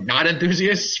 were probably not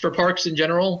enthusiasts for parks in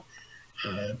general.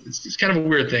 It's kind of a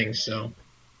weird thing. So,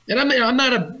 and I'm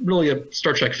not really a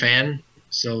Star Trek fan,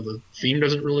 so the theme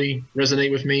doesn't really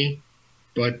resonate with me.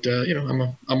 But I'm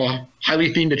a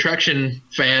highly themed attraction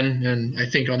fan, and I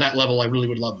think on that level, I really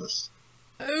would love this.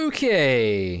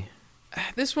 Okay,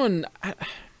 this one it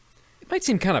might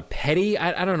seem kind of petty.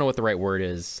 I don't know what the right word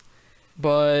is,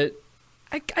 but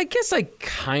I guess I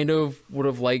kind of would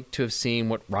have liked to have seen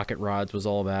what Rocket Rods was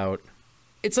all about.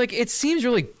 It's like, it seems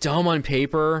really dumb on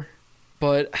paper,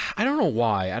 but I don't know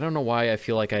why. I don't know why I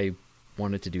feel like I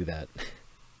wanted to do that.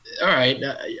 All right,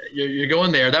 you're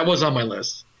going there. That was on my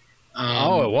list.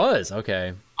 Oh, it was?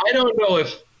 Okay. I don't know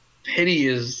if pity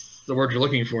is the word you're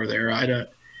looking for there.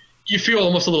 You feel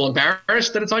almost a little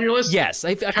embarrassed that it's on your list? Yes,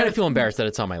 I kind of feel embarrassed that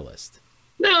it's on my list.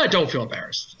 No, I don't feel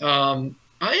embarrassed. I'm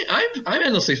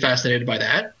endlessly fascinated by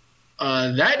that.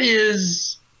 That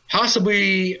is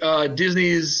possibly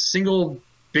Disney's single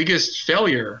biggest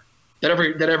failure that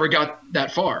ever got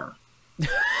that far.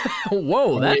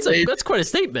 Whoa, that's quite a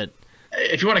statement.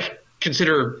 If you want to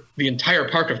consider the entire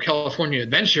park of California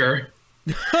Adventure,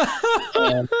 maybe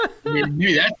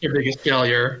that's their biggest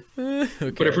failure. Okay.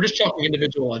 But if we're just talking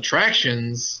individual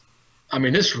attractions, I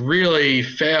mean, this really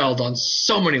failed on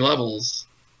so many levels.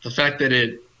 The fact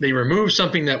that they removed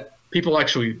something that people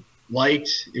actually liked,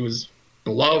 it was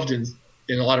beloved in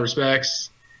a lot of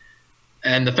respects,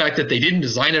 and the fact that they didn't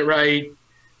design it right,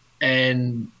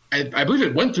 and I believe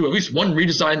it went through at least one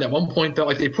redesign at one point. Felt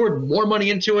like they poured more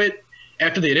money into it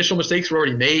after the initial mistakes were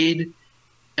already made,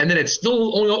 and then it's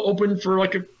still only open for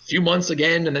like a few months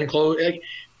again, and then closed. Like,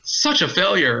 such a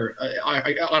failure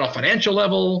on a financial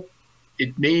level.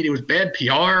 It was bad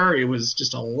PR. It was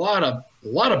just a lot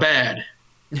of bad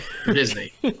for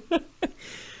Disney.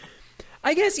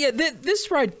 I guess, yeah, this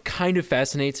ride kind of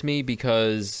fascinates me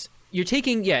because you're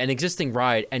taking, an existing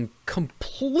ride and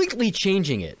completely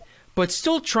changing it, but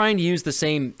still trying to use the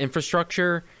same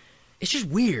infrastructure. It's just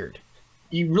weird.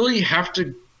 You really have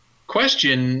to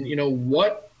question,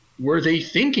 what were they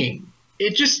thinking?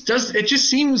 It just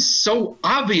seems so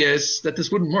obvious that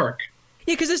this wouldn't work.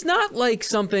 Yeah, because it's not like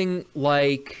something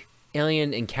like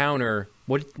Alien Encounter.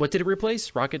 What did it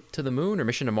replace? Rocket to the Moon or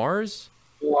Mission to Mars?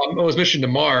 Well, it was Mission to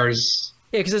Mars.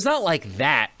 Yeah, because it's not like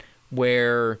that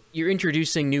where you're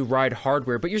introducing new ride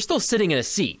hardware, but you're still sitting in a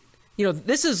seat.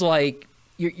 This is like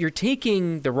you're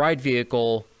taking the ride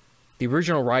vehicle the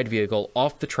original ride vehicle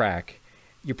off the track,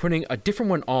 you're putting a different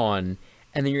one on,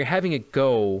 and then you're having it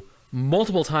go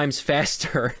multiple times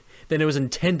faster than it was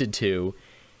intended to.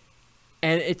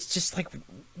 And it's just like,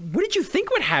 what did you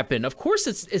think would happen? Of course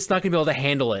it's not going to be able to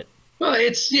handle it. Well,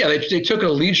 they took a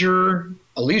leisure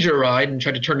ride and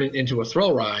tried to turn it into a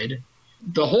thrill ride.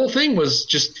 The whole thing was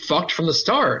just fucked from the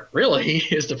start, really,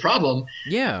 is the problem.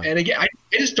 Yeah. And again, I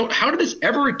just don't, how did this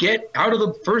ever get out of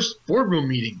the first boardroom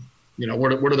meeting? You know,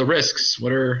 what are the risks?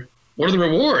 What are the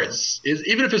rewards?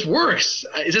 Even if this works,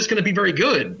 is this going to be very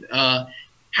good?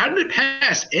 How did it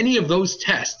pass any of those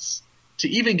tests to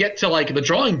even get to like the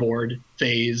drawing board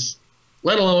phase,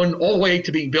 let alone all the way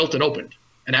to being built and opened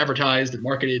and advertised and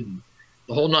marketed and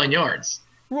the whole 9 yards?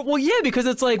 Well, yeah, because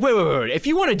it's like, wait. If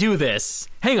you want to do this,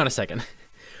 hang on a second.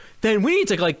 Then we need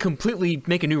to like completely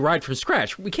make a new ride from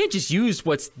scratch. We can't just use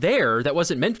what's there that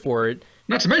wasn't meant for it.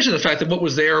 Not to mention the fact that what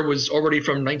was there was already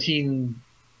from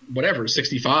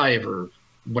 65 or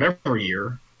whatever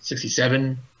year,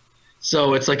 67.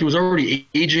 So it's like it was already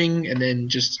aging, and then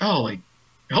just, like,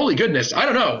 holy goodness, I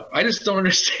don't know. I just don't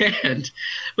understand.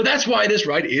 But that's why this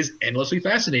ride is endlessly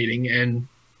fascinating. And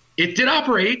it did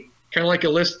operate kind of like a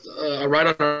ride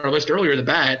on our list earlier, the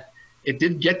Bat. It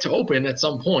did get to open at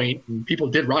some point, and people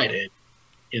did ride it,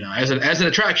 you know, as an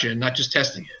attraction, not just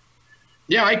testing it.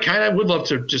 Yeah, I kind of would love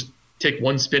to just take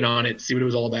one spin on it, see what it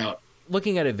was all about.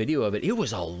 Looking at a video of it, it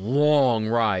was a long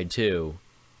ride too.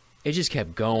 It just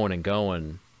kept going and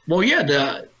going. Well,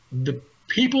 yeah, the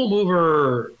People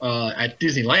Mover at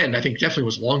Disneyland, I think, definitely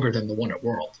was longer than the one at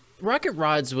World. Rocket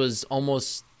Rods was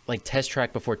almost like Test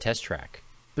Track before Test Track.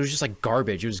 It was just like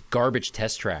garbage. It was garbage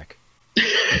Test Track.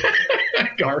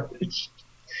 Garbage.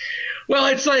 Well,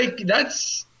 it's like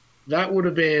that would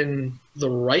have been the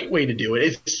right way to do it.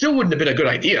 It still wouldn't have been a good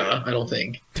idea, I don't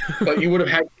think. But you would have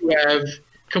had to have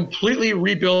completely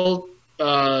rebuilt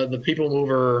the People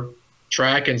Mover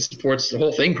track and supports the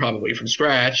whole thing probably from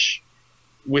scratch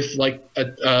with like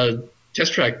a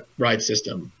test track ride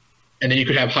system. And then you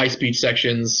could have high-speed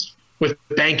sections with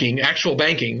banking, actual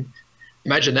banking.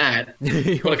 Imagine that.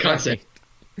 What a concept.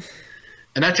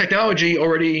 And that technology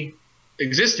already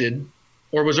existed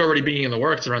or was already being in the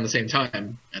works around the same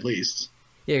time, at least.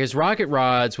 Yeah, because Rocket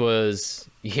Rods was,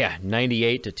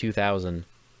 98 to 2000.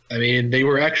 I mean, they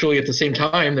were actually at the same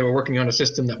time, they were working on a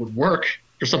system that would work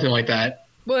for something like that.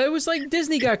 Well, it was like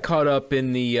Disney got caught up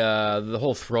in the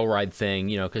whole thrill ride thing,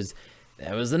 you know, because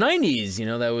that was the 90s, you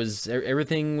know, that was,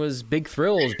 everything was big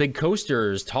thrills, big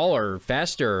coasters, taller,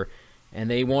 faster, and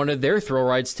they wanted their thrill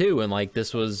rides too, and like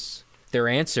this was their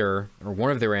answer, or one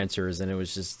of their answers, and it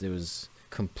was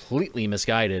completely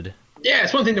misguided. Yeah,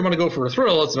 it's one thing to want to go for a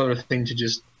thrill, it's another thing to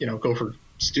just, go for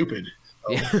stupid.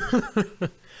 Yeah.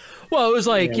 Well, it was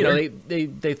like,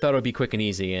 they thought it would be quick and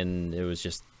easy, and it was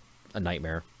just a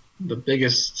nightmare. The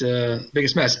biggest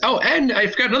mess. Oh, and I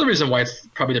forgot another reason why it's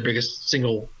probably the biggest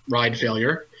single ride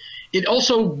failure. It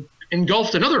also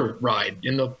engulfed another ride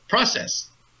in the process.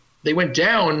 They went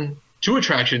down 2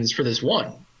 attractions for this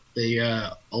one. They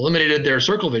eliminated their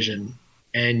circle vision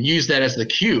and used that as the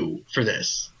cue for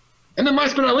this. And then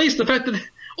last but not least, the fact that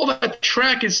all that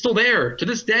track is still there to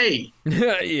this day.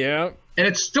 Yeah. And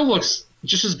it still looks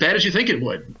just as bad as you think it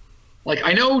would. Like,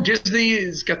 I know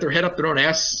Disney's got their head up their own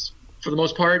ass for the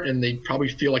most part, and they probably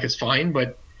feel like it's fine,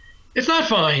 but it's not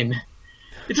fine.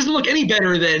 It doesn't look any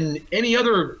better than any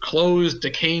other closed,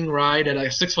 decaying ride at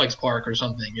a Six Flags park or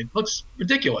something. It looks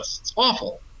ridiculous. It's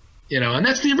awful. And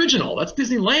that's the original. That's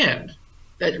Disneyland.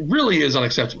 That really is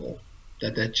unacceptable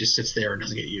that just sits there and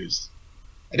doesn't get used.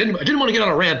 I didn't want to get on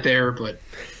a rant there, but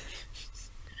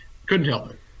couldn't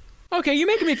help it. Okay, you're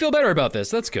making me feel better about this.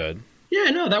 That's good.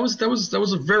 Yeah, no, that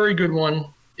was a very good one.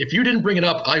 If you didn't bring it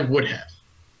up, I would have.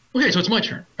 Okay, so it's my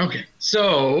turn. Okay,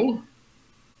 so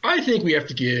I think we have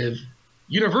to give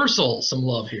Universal some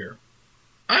love here.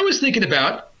 I was thinking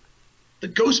about the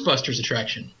Ghostbusters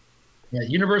attraction at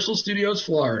Universal Studios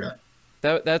Florida.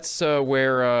 That's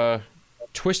where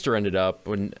Twister ended up,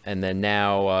 and then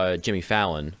now Jimmy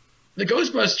Fallon. The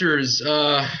Ghostbusters,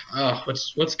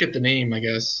 let's get the name, I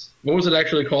guess. What was it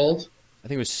actually called? I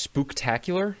think it was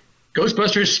Spooktacular.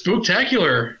 Ghostbusters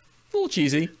Spooktacular. A little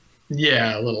cheesy.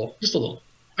 Yeah, just a little.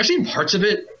 I've seen parts of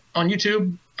it on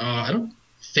YouTube. I don't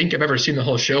think I've ever seen the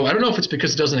whole show. I don't know if it's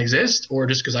because it doesn't exist or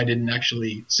just because I didn't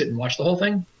actually sit and watch the whole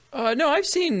thing. No, I've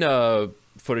seen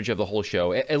footage of the whole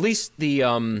show, at least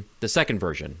the second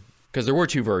version, because there were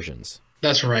 2 versions.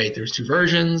 That's right. There's 2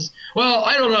 versions. Well,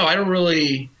 I don't know. I don't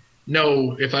really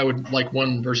know if I would like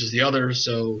one versus the other,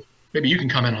 so maybe you can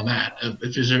comment on that.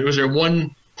 Was there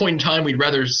one point in time we'd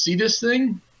rather see this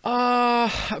thing?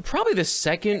 Probably the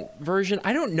second version.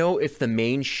 I don't know if the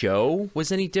main show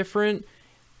was any different,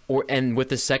 and with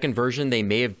the second version, they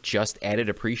may have just added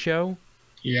a pre-show.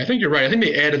 Yeah, I think you're right. I think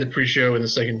they added the pre-show in the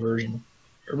second version.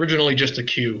 Originally just a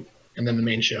queue, and then the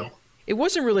main show. It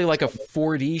wasn't really like a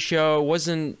 4D show. It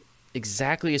wasn't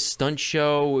exactly a stunt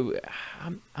show.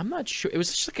 I'm not sure. It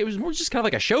was more just kind of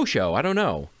like a show. I don't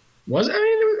know. Was it? I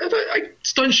mean, I thought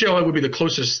stunt show would be the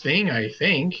closest thing, I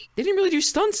think. They didn't really do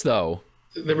stunts, though.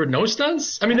 There were no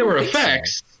stunts? I mean, there were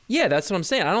effects. So. Yeah, that's what I'm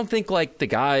saying. I don't think, like, the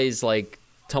guys, like,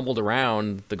 tumbled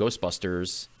around the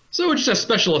Ghostbusters. So it was just a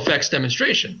special effects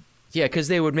demonstration. Yeah, because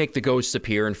they would make the ghosts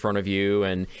appear in front of you.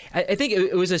 And I think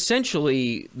it was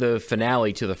essentially the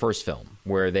finale to the first film,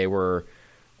 where they were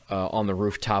on the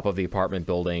rooftop of the apartment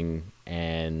building,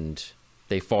 and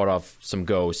they fought off some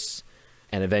ghosts,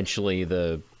 and eventually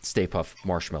the Stay Puft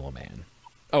Marshmallow Man.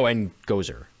 Oh, and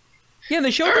Gozer. Yeah, and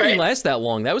the show didn't last that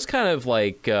long. That was kind of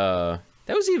like, that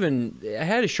was even, it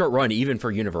had a short run even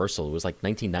for Universal. It was like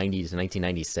 1990 to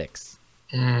 1996.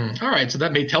 All right, so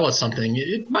that may tell us something.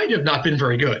 It might have not been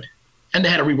very good. And they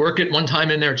had to rework it one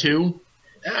time in there too.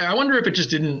 I wonder if it just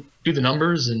didn't do the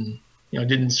numbers and,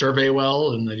 didn't survey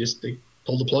well, and they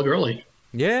pulled the plug early.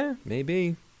 Yeah,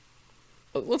 maybe.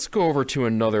 Let's go over to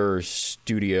another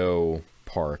studio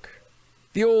park.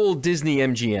 The old Disney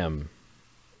MGM.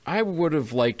 I would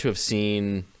have liked to have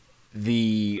seen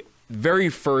the very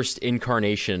first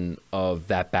incarnation of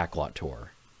that backlot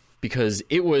tour, because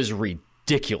it was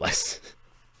ridiculous.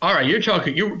 All right, you're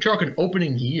talking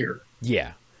opening year.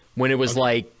 Yeah, when it was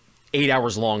like 8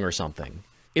 hours long or something.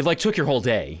 It like took your whole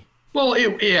day. Well,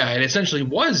 it essentially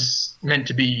was meant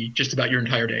to be just about your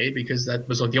entire day, because that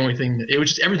was like the only thing. It was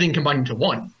just everything combined into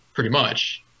one, pretty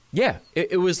much. Yeah,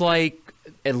 it was like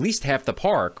at least half the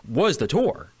park was the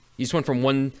tour. You just went from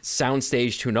one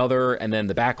soundstage to another, and then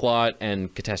the backlot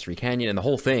and Catastrophe Canyon, and the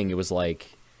whole thing. It was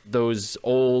like those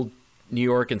old New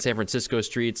York and San Francisco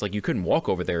streets. Like, you couldn't walk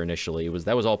over there initially.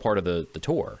 That was all part of the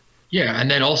tour. Yeah, and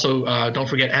then also don't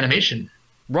forget animation.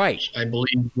 Right. Which I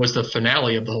believe was the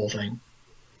finale of the whole thing.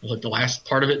 It was like the last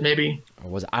part of it, maybe.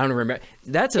 Or was I don't remember.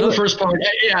 That's the first part.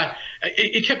 Yeah,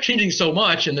 it kept changing so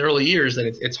much in the early years that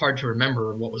it's hard to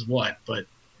remember what was what. But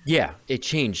yeah, it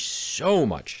changed so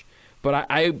much. But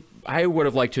I would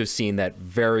have liked to have seen that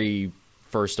very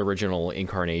first original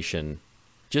incarnation,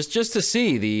 just to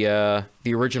see the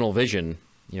original vision.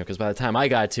 Because by the time I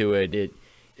got to it,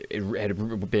 it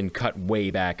had been cut way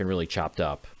back and really chopped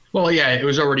up. Well, yeah, it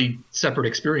was already separate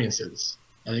experiences.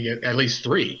 I think at least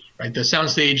 3, right? The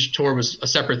soundstage tour was a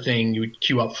separate thing you would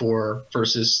queue up for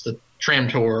versus the tram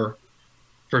tour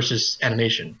versus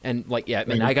animation. And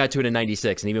I got to it in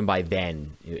 96, and even by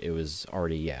then it was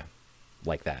already,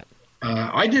 like that.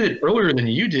 I did it earlier than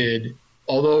you did,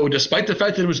 although despite the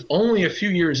fact that it was only a few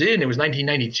years in, it was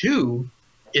 1992,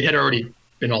 it had already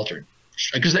been altered.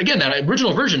 Because, again, that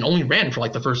original version only ran for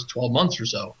like the first 12 months or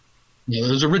so. There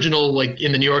was original, like,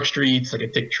 in the New York streets, like a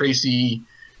Dick Tracy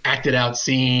acted out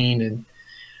scene, and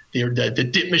the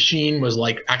dip machine was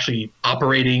like actually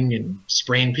operating and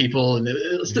spraying people, and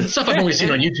the stuff I've only seen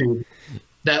on YouTube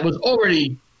that was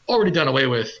already done away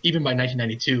with even by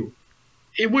 1992.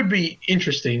 It would be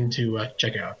interesting to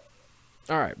check out.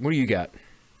 All right, what do you got?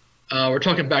 We're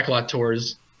talking backlot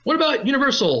tours. What about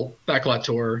Universal backlot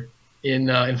tour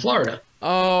in Florida?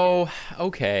 Oh,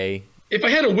 okay. If I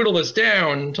had to whittle this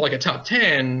down to like a top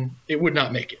 10, it would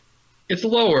not make it. It's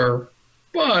lower,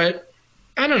 but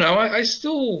I don't know. I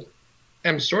still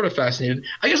am sort of fascinated.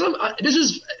 I guess this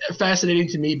is fascinating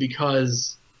to me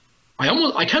because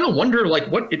I kind of wonder like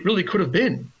what it really could have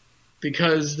been,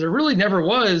 because there really never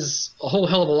was a whole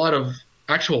hell of a lot of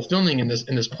actual filming in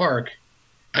this park.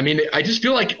 I mean, I just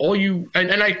feel like I mean,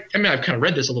 I've kind of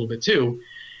read this a little bit too,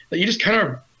 that you just kind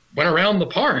of went around the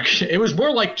park. It was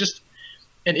more like just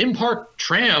an in-park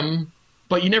tram,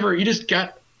 but you just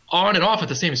got on and off at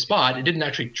the same spot. It didn't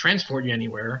actually transport you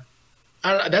anywhere.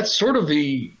 That's sort of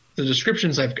the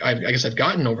descriptions I guess I've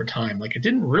gotten over time. Like, it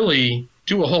didn't really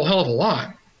do a whole hell of a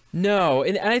lot. No,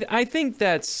 and I think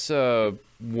that's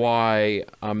why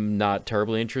I'm not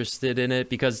terribly interested in it,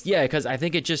 because I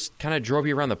think it just kind of drove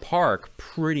you around the park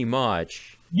pretty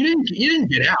much. You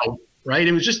didn't get out, right?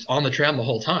 It was just on the tram the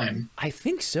whole time. I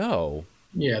think so.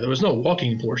 Yeah, there was no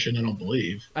walking portion, I don't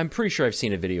believe. I'm pretty sure I've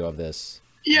seen a video of this.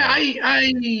 Yeah, I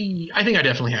think I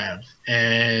definitely have,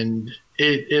 and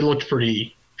it looked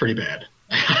pretty bad.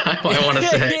 I want to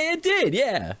say it did.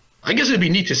 Yeah. I guess it'd be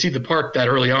neat to see the park that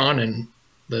early on, and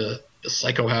the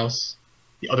Psycho House,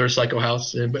 the other Psycho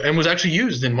House, and was actually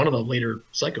used in one of the later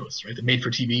Psychos, right? The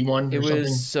made-for-TV one. It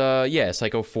was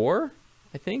Psycho 4,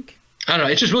 I think. I don't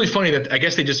know. It's just really funny that I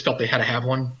guess they just felt they had to have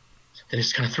one. They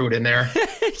just kind of threw it in there.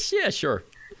 Yeah, sure.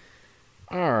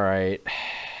 All right.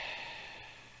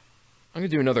 I'm going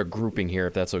to do another grouping here,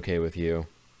 if that's okay with you.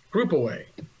 Group away.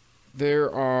 There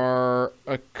are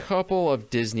a couple of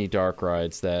Disney dark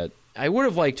rides that I would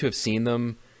have liked to have seen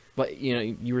them, but, you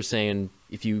know, you were saying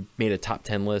if you made a top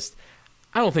 10 list,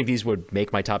 I don't think these would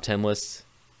make my top 10 lists,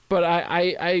 but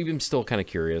I am still kind of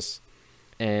curious.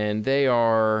 And they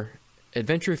are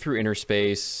Adventure Through Inner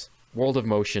Space, World of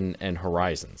Motion, and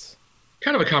Horizons.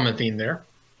 Kind of a common theme there.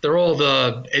 They're all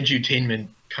the edutainment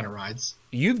kind of rides.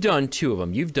 You've done 2 of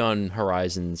them. You've done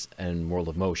Horizons and World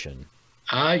of Motion.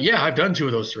 Yeah, I've done 2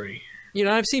 of those 3. You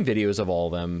know, I've seen videos of all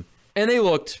of them, and they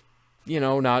looked, you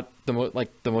know, not the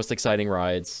most exciting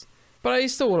rides, but I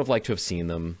still would have liked to have seen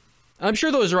them. I'm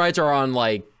sure those rides are on,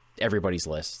 like, everybody's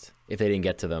list if they didn't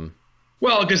get to them.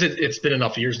 Well, because it's been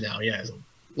enough years now, yeah. There's a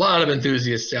lot of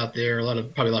enthusiasts out there,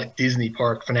 probably a lot of Disney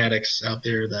park fanatics out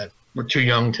there that were too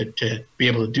young to be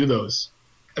able to do those.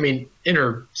 I mean,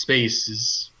 Inner Space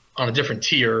is on a different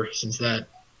tier since that.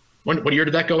 What year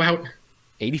did that go out?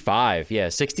 85, yeah,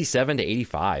 67 to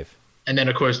 85. And then,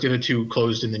 of course, the other 2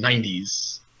 closed in the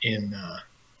 90s in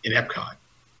Epcot.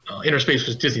 Inner Space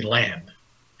was Disneyland.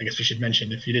 I guess we should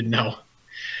mention if you didn't know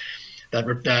that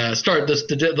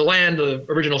the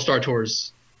original Star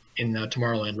Tours in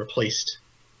Tomorrowland replaced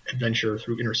Adventure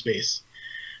Through Inner Space.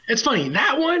 It's funny,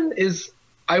 that one is.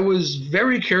 I was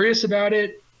very curious about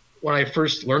it when I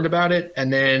first learned about it,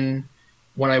 and then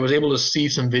when I was able to see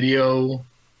some video,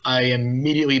 I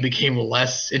immediately became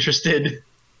less interested.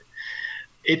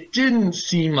 It didn't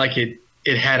seem like it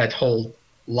had a whole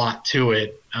lot to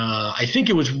it. I think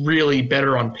it was really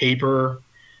better on paper.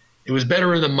 It was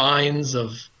better in the minds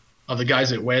of the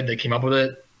guys at WED that came up with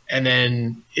it. And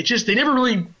then they never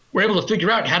really were able to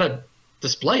figure out how to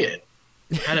display it,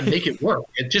 how to make it work.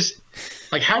 It just,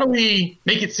 like, how do we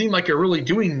make it seem like you're really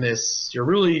doing this? You're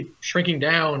really shrinking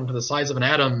down to the size of an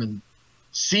atom and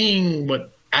seeing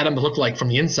what atoms look like from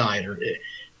the inside.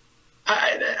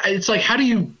 It's like, how do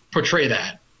you portray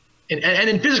that? And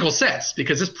in physical sets,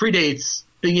 because this predates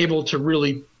being able to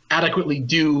really adequately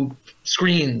do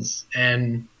screens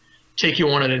and take you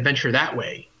on an adventure that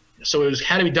way. So it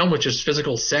had to be done with just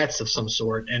physical sets of some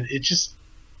sort, and it just,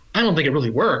 I don't think it really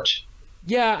worked.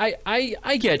 Yeah,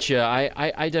 I get you.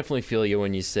 I definitely feel you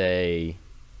when you say,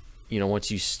 you know, once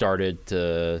you started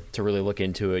to really look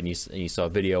into it and you saw a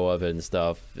video of it and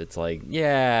stuff, it's like,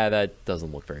 yeah, that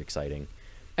doesn't look very exciting.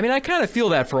 I mean, I kind of feel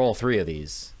that for all 3 of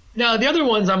these. Now, the other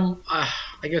ones, I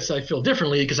guess I feel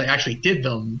differently because I actually did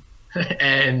them,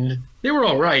 and they were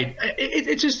all right.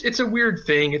 It's a weird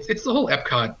thing. It's the whole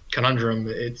Epcot conundrum.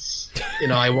 It's, you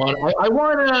know, I want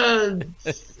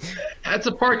to, that's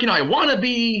a park, you know, I want to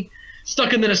be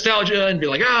stuck in the nostalgia and be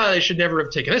like, they should never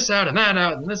have taken this out and that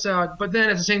out and this out. But then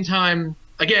at the same time,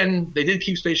 again, they did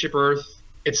keep Spaceship Earth.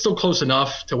 It's still close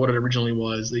enough to what it originally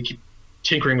was. They keep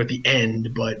tinkering with the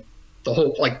end, but the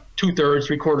whole, like, 2/3,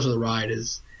 3/4 of the ride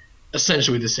is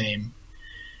essentially the same.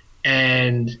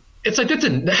 And it's like,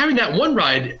 having that one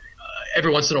ride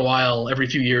every once in a while, every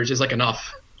few years, is like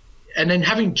enough. And then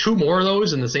having 2 more of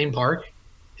those in the same park,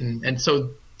 and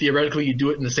so theoretically you do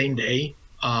it in the same day.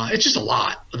 It's just a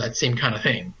lot of that same kind of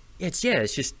thing. It's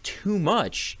just too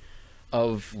much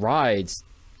of rides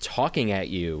talking at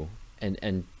you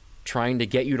and trying to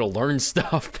get you to learn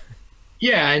stuff.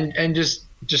 Yeah, and just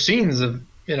scenes of,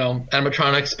 you know,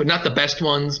 animatronics, but not the best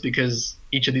ones, because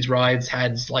each of these rides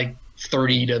had like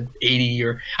 30 to 80,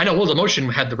 or I know World of Motion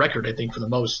had the record, I think, for the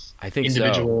most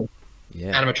individual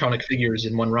animatronic figures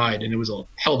in one ride, and it was a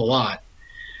hell of a lot.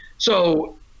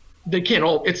 So they can't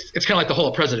all. It's kind of like the Hall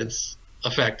of Presidents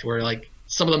effect, where like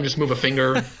some of them just move a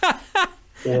finger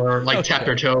or like tap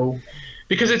their toe,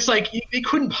 because it's like they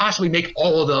couldn't possibly make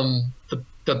all of them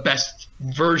the best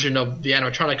version of the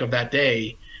animatronic of that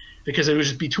day, because it would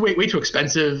just be way too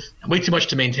expensive and way too much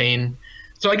to maintain.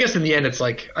 So I guess in the end, it's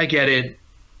like, I get it.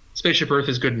 Spaceship Earth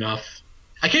is good enough.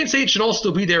 I can't say it should all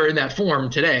still be there in that form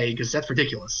today, because that's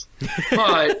ridiculous.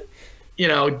 But you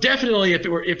know, definitely if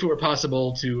it were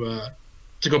possible to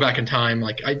go back in time,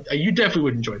 like you definitely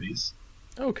would enjoy these.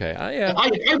 Okay,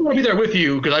 I want to be there with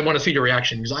you because I want to see your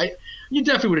reaction, because you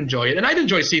definitely would enjoy it, and I'd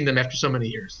enjoy seeing them after so many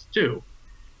years too.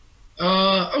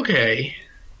 Okay,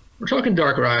 we're talking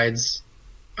dark rides.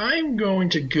 I'm going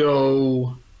to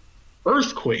go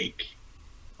Earthquake.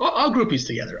 I'll group these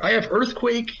together. I have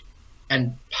Earthquake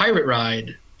and Pirate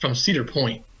Ride from Cedar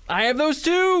Point. I have those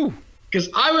too, because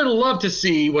I would love to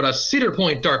see what a Cedar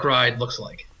Point dark ride looks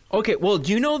like. Okay, well,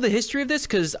 do you know the history of this?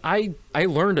 Because I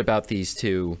learned about these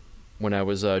two when I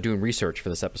was doing research for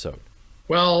this episode.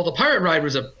 Well, the Pirate Ride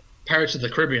was a Pirates of the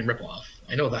Caribbean ripoff.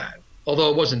 I know that.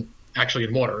 Although it wasn't actually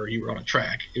in water or you were on a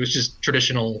track. It was just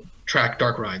traditional track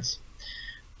dark rides.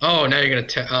 Oh, now you're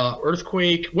gonna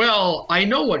Earthquake. Well, I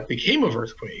know what became of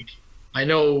Earthquake. I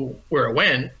know where it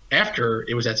went after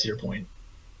it was at Cedar Point.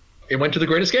 It went to the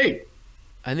Great Escape.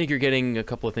 I think you're getting a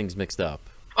couple of things mixed up.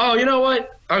 Oh, you know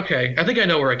what? Okay, I think I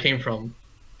know where it came from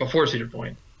before Cedar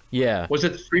Point. Yeah. Was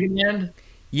it Freedom Land?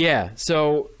 Yeah.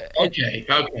 So. Okay.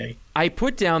 I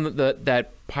put down that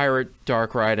Pirate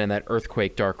Dark Ride and that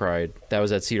Earthquake Dark Ride that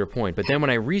was at Cedar Point, but then when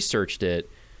I researched it,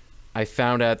 I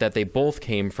found out that they both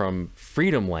came from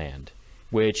Freedom Land,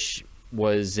 which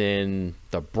was in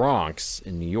the Bronx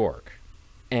in New York.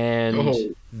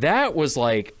 And that was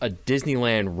like a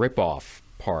Disneyland ripoff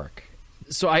park.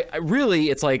 So I really,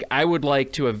 it's like I would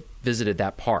like to have visited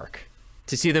that park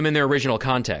to see them in their original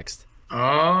context.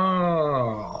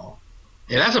 Oh.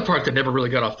 Yeah, that's a park that never really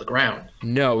got off the ground.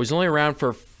 No, it was only around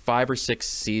for 5 or 6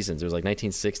 seasons. It was like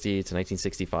 1960 to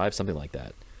 1965, something like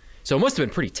that. So it must have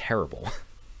been pretty terrible.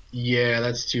 Yeah,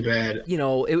 that's too bad. You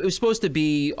know, it was supposed to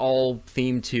be all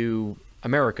themed to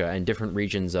America and different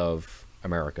regions of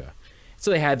America.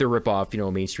 So they had their ripoff, you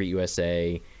know, Main Street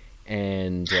USA,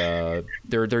 and their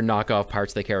knockoff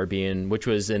Pirates of the Caribbean, which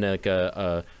was in like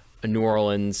a New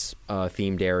Orleans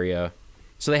themed area.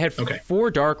 So they had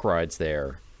 4 dark rides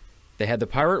there. They had the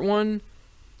Pirate one,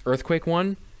 Earthquake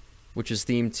one, which is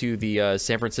themed to the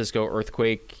San Francisco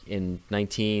earthquake in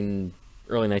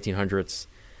early 1900s.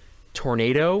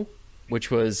 Tornado,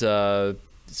 which was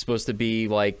supposed to be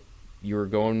like you were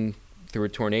going through a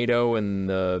tornado in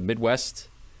the Midwest,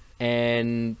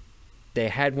 and they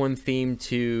had one themed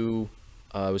to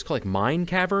it was called like mine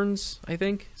caverns, I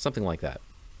think, something like that.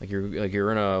 Like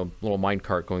you're in a little mine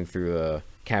cart going through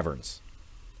caverns.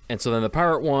 And so then the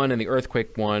Pirate one and the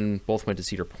Earthquake one both went to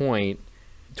Cedar Point.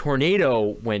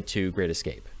 Tornado went to Great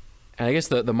Escape, and I guess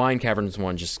the mine caverns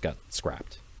one just got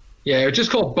scrapped. Yeah, it was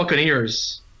just called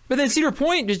Buccaneers. But then Cedar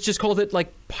Point just called it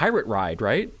like Pirate Ride,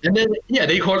 right? And then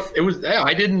they called it was. Yeah,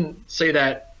 I didn't say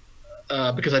that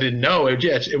because I didn't know.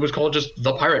 It was called just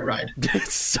the Pirate Ride.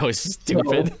 It's so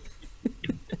stupid.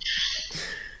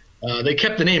 So, they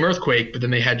kept the name Earthquake, but then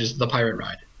they had just the Pirate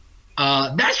Ride.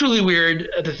 That's really weird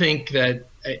to think that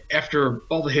after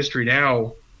all the history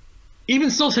now, even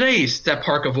still today, that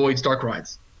park avoids dark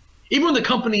rides. Even when the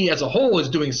company as a whole is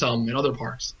doing some in other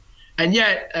parks. And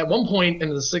yet, at one point in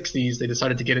the 60s, they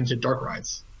decided to get into dark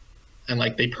rides. And,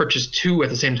 like, they purchased 2 at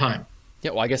the same time.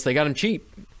 Yeah, well, I guess they got them cheap.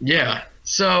 Yeah.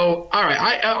 So, all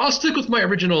right. I'll stick with my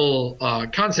original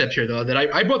concept here, though, that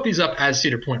I brought these up as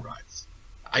Cedar Point rides.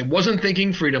 I wasn't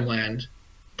thinking Freedom Land.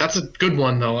 That's a good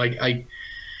one, though. I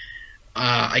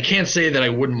can't say that I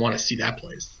wouldn't want to see that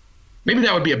place. Maybe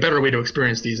that would be a better way to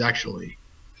experience these, actually.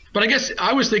 But I guess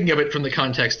I was thinking of it from the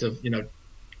context of,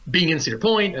 being in Cedar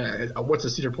Point. What's a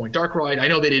Cedar Point dark ride? I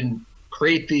know they didn't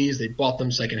create these. They bought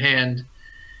them secondhand.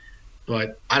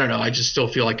 But I don't know. I just still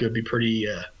feel like it would be pretty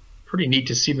neat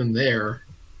to see them there.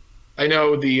 I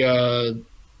know the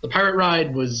Pirate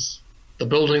Ride was the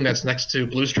building that's next to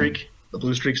Blue Streak, the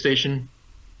Blue Streak station.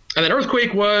 And then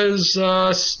Earthquake was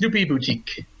Snoopy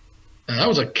Boutique. That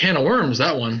was a can of worms,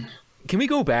 that one. Can we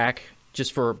go back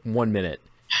just for 1 minute?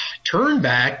 Turn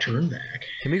back.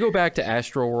 Can we go back to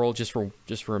Astro World just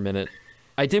for a minute?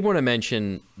 I did want to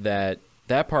mention that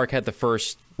park had the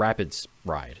first Rapids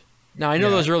ride. Now, I know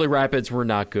those early Rapids were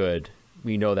not good.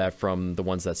 We know that from the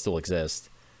ones that still exist.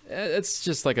 It's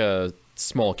just like a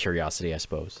small curiosity, I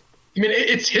suppose. I mean,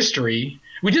 it's history.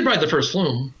 We did ride the first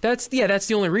Flume. That's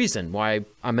the only reason why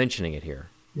I'm mentioning it here.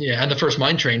 Yeah, and the first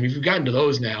Mine Train. We've gotten to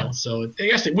those now, so I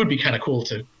guess it would be kind of cool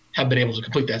to have been able to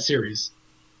complete that series.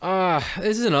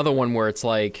 This is another one where it's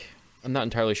like, I'm not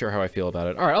entirely sure how I feel about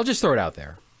it. All right, I'll just throw it out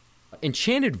there.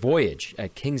 Enchanted Voyage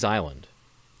at Kings Island.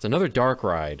 It's another dark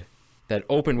ride that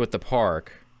opened with the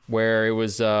park where it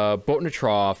was a boat in a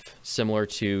trough, similar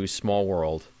to Small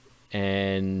World,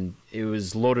 and it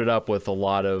was loaded up with a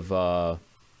lot of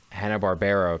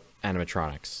Hanna-Barbera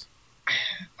animatronics.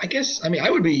 I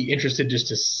would be interested just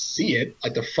to see it,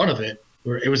 like the front of it,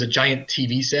 where it was a giant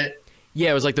TV set.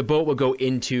 Yeah, it was like the boat would go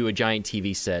into a giant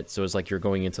TV set, so it was like you're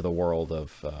going into the world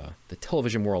of the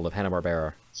television world of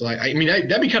Hanna-Barbera. So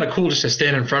that'd be kind of cool just to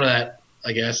stand in front of that,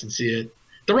 I guess, and see it.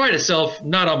 The ride itself,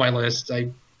 not on my list. I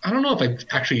don't know if I've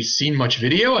actually seen much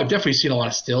video. I've definitely seen a lot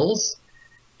of stills,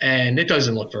 and it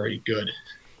doesn't look very good.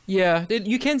 Yeah,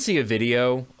 you can see a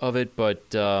video of it,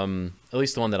 but at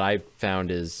least the one that I've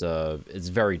found is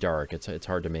very dark. It's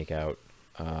hard to make out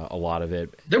a lot of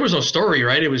it. There was no story,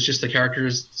 right? It was just the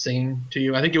characters singing to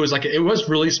you. I think it was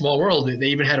really Small World. They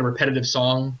even had a repetitive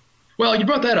song. Well, you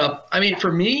brought that up. I mean,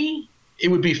 for me, it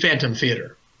would be Phantom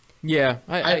Theater. Yeah,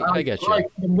 I get you. Like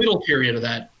the middle period of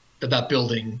that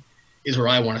building. is where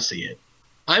I want to see it.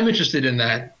 I'm interested in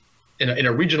that in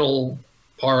a regional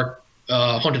park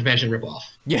Haunted Mansion ripoff.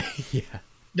 Yeah, yeah.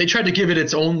 They tried to give it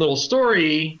its own little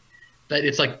story that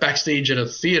it's like backstage at a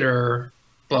theater,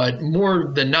 but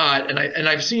more than not, and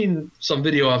I've seen some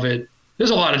video of it. There's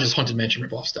a lot of just Haunted Mansion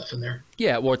ripoff stuff in there.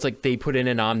 Yeah, well, it's like they put in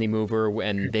an Omni Mover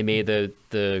and they made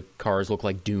the cars look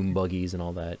like Doom buggies and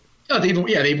all that. Oh, they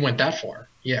even went that far.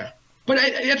 Yeah, but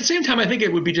at the same time, I think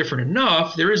it would be different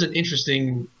enough. There is an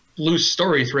interesting loose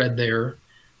story thread there.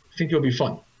 I think it'll be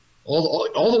fun.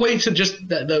 All the way to just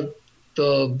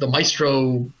the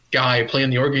maestro guy playing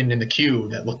the organ in the queue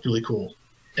that looked really cool.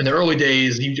 In the early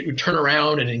days, you would turn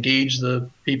around and engage the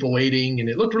people waiting, and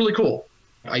it looked really cool.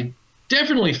 I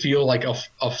definitely feel like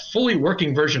a fully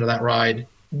working version of that ride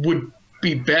would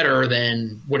be better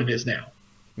than what it is now.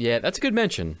 Yeah, that's a good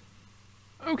mention.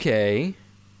 Okay,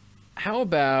 how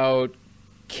about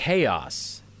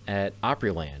Chaos at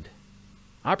Opryland?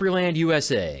 Opryland,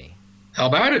 USA. How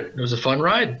about it? It was a fun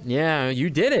ride. Yeah, you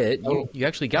did it. You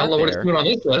actually got there. I don't know what it's doing on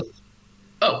this list.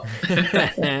 Oh.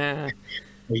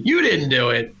 You didn't do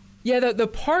it. Yeah, the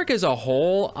park as a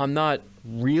whole, I'm not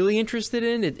really interested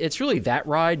in. It's really that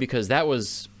ride because that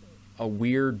was a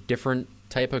weird, different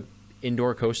type of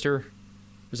indoor coaster.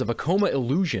 It was a Vekoma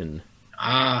Illusion.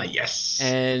 Ah, yes.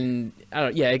 And, I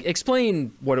don't know, yeah,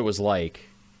 explain what it was like.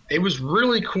 It was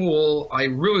really cool. I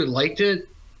really liked it.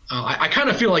 I kind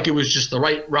of feel like it was just the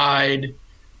right ride.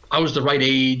 I was the right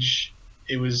age.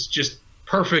 It was just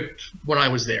perfect when I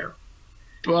was there.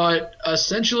 But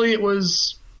essentially it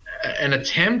was an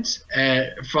attempt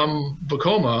from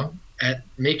Vekoma at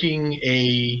making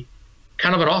a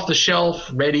kind of an off-the-shelf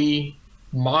ready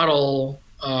model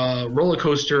roller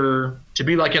coaster to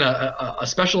be like in a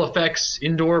special effects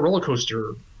indoor roller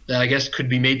coaster that I guess could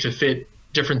be made to fit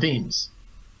different themes.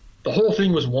 The whole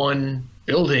thing was one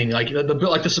building, like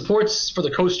the supports for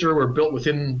the coaster were built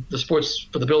within the supports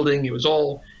for the building. It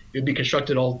would be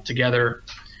constructed all together.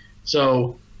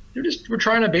 So we're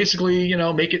trying to basically,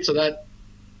 make it so that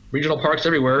regional parks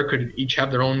everywhere could each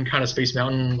have their own kind of Space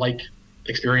Mountain-like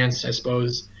experience, I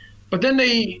suppose. But then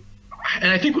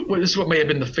and I think this is what may have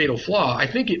been the fatal flaw. I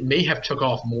think it may have took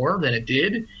off more than it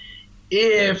did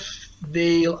if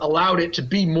they allowed it to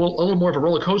be a little more of a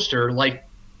roller coaster like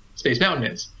Space Mountain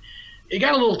is. It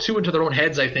got a little too into their own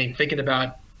heads, I think, thinking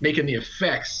about making the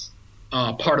effects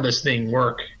part of this thing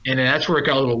work. And then that's where it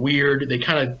got a little weird.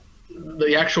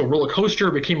 The actual roller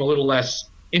coaster became a little less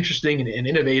interesting and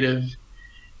innovative.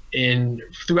 And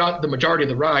throughout the majority of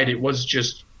the ride, it was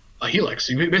just a helix.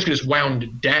 You basically just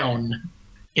wound down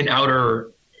an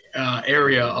outer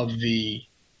area of the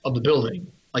building.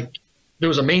 Like there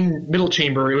was a main middle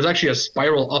chamber. It was actually a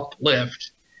spiral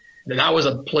uplift. And that was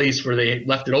a place where they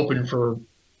left it open for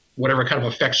whatever kind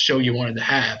of effects show you wanted to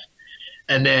have.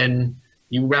 And then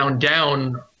you wound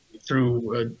down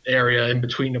through an area in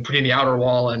between the outer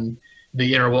wall and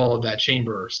the inner wall of that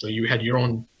chamber. So you had your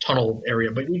own tunnel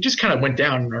area, but we just kind of went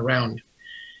down and around.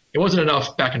 It wasn't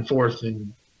enough back and forth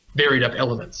and varied up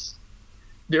elements.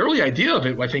 The early idea of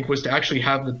it, I think, was to actually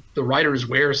have the riders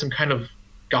wear some kind of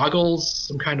goggles,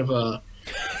 some kind of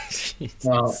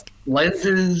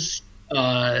lenses.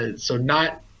 So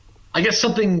not, I guess,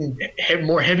 something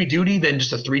more heavy duty than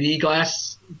just a 3D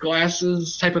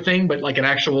glasses type of thing, but like an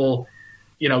actual,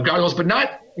 goggles, but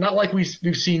not like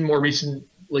we've seen more recently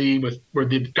where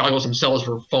the goggles themselves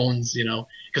were phones,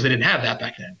 because they didn't have that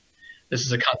back then. This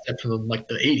is a concept from like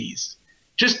the 80s.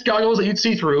 Just goggles that you'd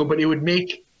see through, but it would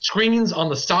make screens on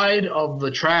the side of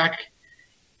the track.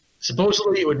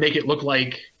 Supposedly, it would make it look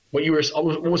like what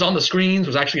was on the screens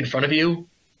was actually in front of you.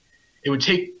 It would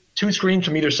take two screens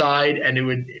from either side, and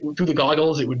through the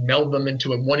goggles, it would meld them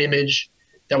into one image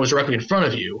that was directly in front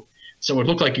of you. So it would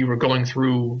look like you were going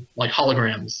through like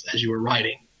holograms as you were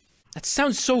riding. That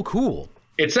sounds so cool.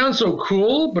 It sounds so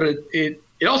cool, but it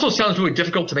also sounds really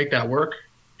difficult to make that work.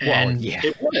 And yeah.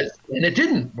 It was, and it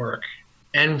didn't work.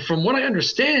 And from what I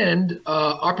understand,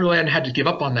 Opryland had to give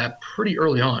up on that pretty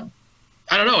early on.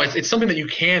 I don't know. It's something that you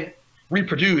can't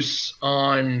reproduce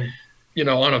on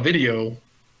a video,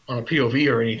 on a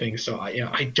POV or anything. So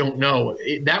I don't know.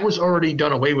 That was already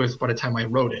done away with by the time I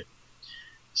wrote it.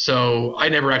 So I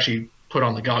never actually put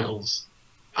on the goggles.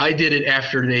 I did it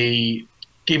after they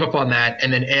gave up on that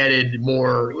and then added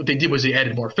more. What they did was they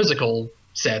added more physical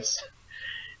sets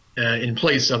in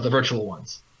place of the virtual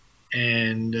ones.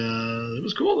 And it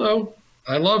was cool, though.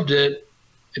 I loved it.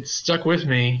 It stuck with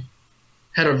me.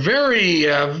 Had a very,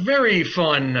 very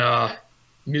fun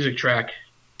music track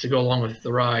to go along with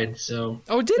the ride. So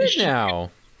did it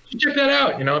now? You should check that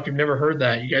out. If you've never heard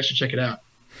that, you guys should check it out.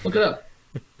 Look it up.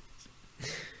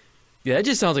 Yeah, that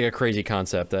just sounds like a crazy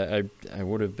concept. I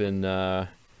would have been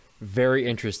very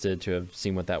interested to have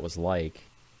seen what that was like.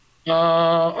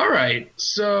 All right.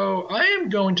 So I am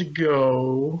going to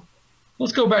go.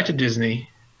 Let's go back to Disney,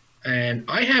 and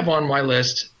I have on my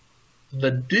list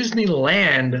the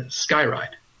Disneyland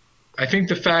Skyride. I think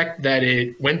the fact that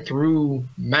it went through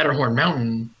Matterhorn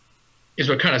Mountain is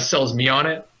what kind of sells me on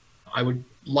it. I would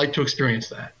like to experience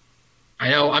that.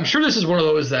 I'm sure this is one of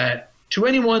those that, to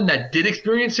anyone that did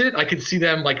experience it, I could see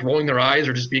them like rolling their eyes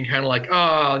or just being kind of like,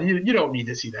 oh, you don't need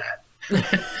to see that.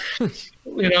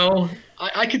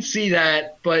 I could see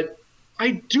that, but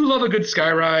I do love a good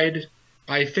Skyride.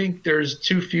 I think there's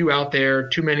too few out there.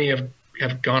 Too many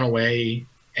have gone away.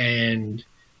 And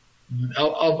of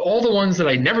all the ones that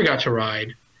I never got to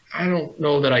ride, I don't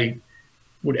know that I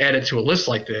would add it to a list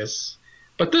like this.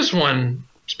 But this one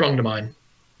sprung to mind.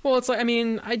 Well, it's like, I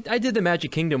mean, I did the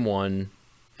Magic Kingdom one.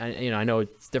 I know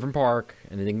it's a different park,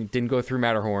 and it didn't go through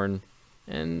Matterhorn.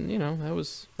 And, that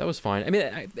was fine. I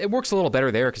mean, it works a little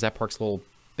better there because that park's a little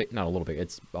big, not a little big,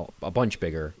 it's a bunch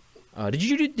bigger. Did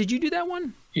you do that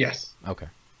one? Yes. Okay.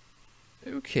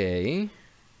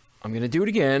 I'm going to do it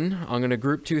again. I'm going to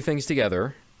group two things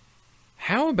together.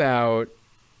 How about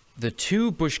the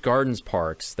two Busch Gardens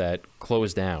parks that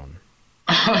closed down?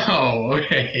 Oh,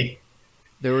 okay.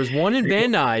 There was one in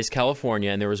Van Nuys,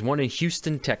 California, and there was one in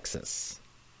Houston, Texas.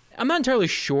 I'm not entirely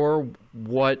sure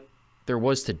what there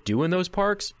was to do in those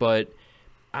parks, but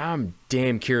I'm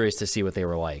damn curious to see what they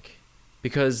were like.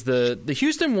 Because the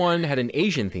Houston one had an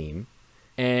Asian theme,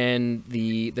 and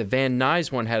the Van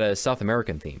Nuys one had a South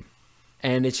American theme.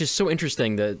 And it's just so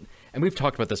interesting that, and we've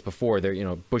talked about this before,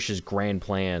 there, Bush's grand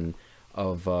plan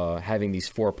of having these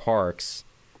four parks,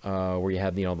 where you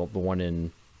have, the one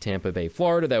in Tampa Bay,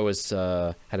 Florida, that was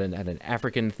had an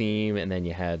African theme, and then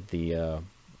you had the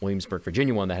Williamsburg,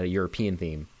 Virginia one that had a European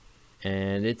theme.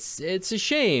 And it's a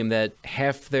shame that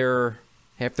half their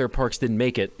parks didn't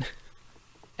make it.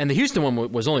 And the Houston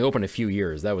one was only open a few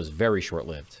years. That was very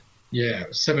short-lived. Yeah,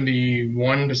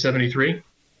 71 to 73.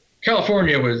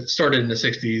 California was started in the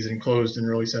 60s and closed in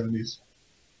the early 70s.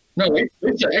 No, it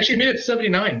actually made it to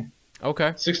 79.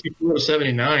 Okay. 64 to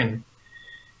 79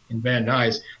 in Van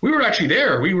Nuys. We were actually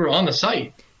there. We were on the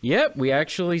site. Yep, we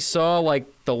actually saw like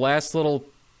the last little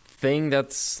thing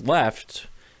that's left.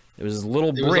 It was a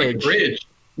little bridge. It was like a bridge.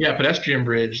 Yeah, pedestrian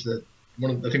bridge. I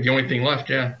think the only thing left,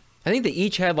 yeah. I think they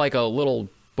each had like a little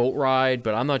boat ride,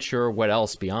 but I'm not sure what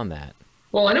else beyond that.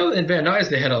 Well, I know that in Van Nuys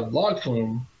they had a log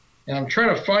flume, and I'm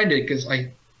trying to find it because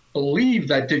I believe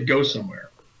that did go somewhere.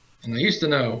 And I used to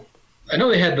know. I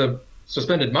know they had the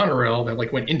suspended monorail that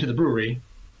like went into the brewery.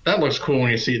 That looks cool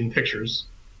when you see it in pictures.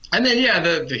 And then, yeah,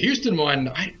 the Houston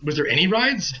one, was there any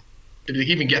rides? Did they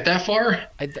even get that far?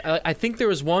 I think there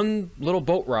was one little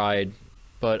boat ride,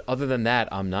 but other than that,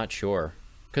 I'm not sure.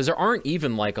 Because there aren't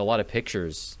even like a lot of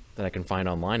pictures that I can find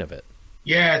online of it.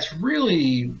 Yeah, it's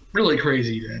really, really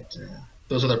crazy that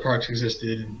those other parks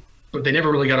existed, but they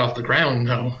never really got off the ground,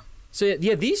 though. So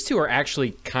yeah, these two are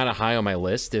actually kind of high on my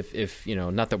list. If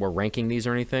not that we're ranking these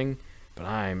or anything, but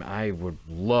I would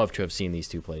love to have seen these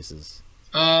two places.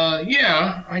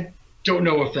 Yeah, I don't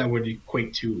know if that would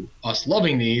equate to us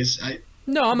loving these.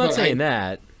 No, I'm not saying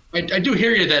that. I do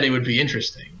hear you that it would be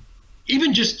interesting,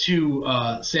 even just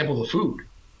to sample the food.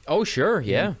 Oh, sure,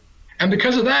 yeah. And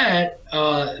because of that,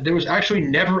 there was actually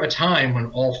never a time when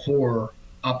all four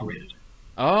operated.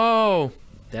 Oh,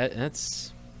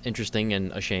 that's interesting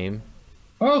and a shame.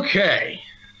 Okay,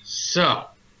 so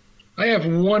I have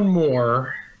one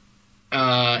more.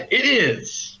 It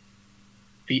is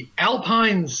the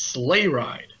Alpine Sleigh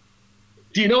Ride.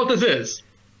 Do you know what this is?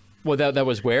 Well, that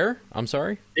was where? I'm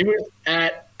sorry? It was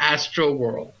at Astro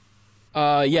World.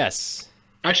 Yes.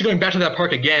 Actually, going back to that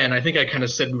park again, I think I kind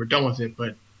of said we were done with it,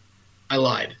 but I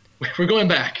lied. We're going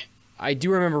back. I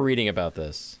do remember reading about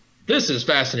this. This is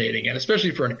fascinating, and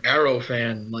especially for an Arrow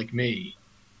fan like me.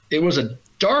 It was a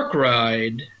dark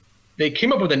ride. They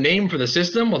came up with a name for the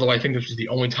system, although I think this was the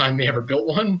only time they ever built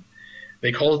one.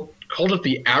 They called it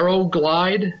the Arrow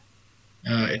Glide.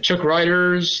 It took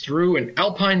riders through an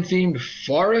alpine-themed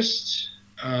forest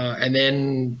and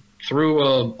then through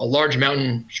a large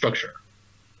mountain structure.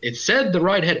 It said the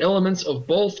ride had elements of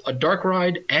both a dark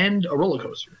ride and a roller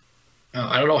coaster.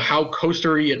 I don't know how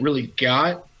coastery it really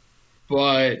got,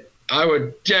 but I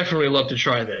would definitely love to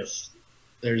try this.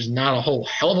 There's not a whole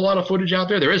hell of a lot of footage out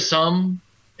there. There is some.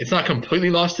 It's not completely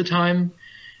lost to time.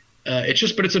 But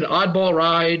it's an oddball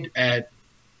ride at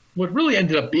what really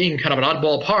ended up being kind of an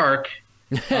oddball park.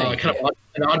 Kind of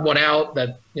an odd one out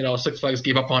that, Six Flags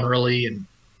gave up on early and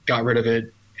got rid of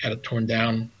it, had it torn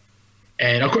down.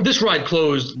 And of course, this ride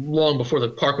closed long before the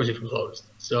park was even closed.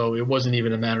 So it wasn't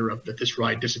even a matter of that this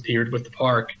ride disappeared with the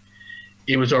park.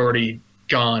 It was already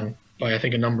gone by, I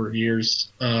think, a number of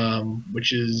years,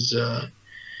 which is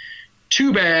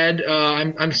too bad.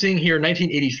 I'm seeing here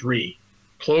 1983,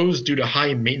 closed due to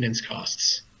high maintenance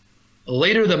costs.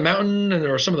 Later, the mountain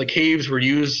and some of the caves were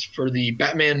used for the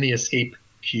Batman the Escape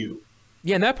queue.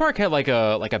 Yeah, and that park had like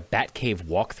a Bat Cave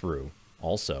walkthrough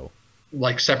also.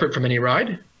 Like separate from any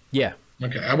ride? Yeah.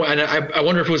 Okay. I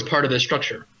wonder if it was part of the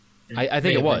structure. I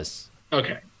think it was.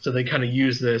 Okay. So they kind of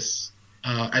used this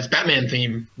as Batman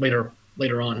theme later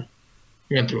on.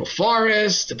 We went through a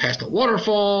forest, past a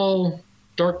waterfall,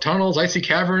 dark tunnels, icy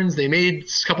caverns. They made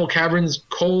a couple caverns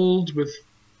cold with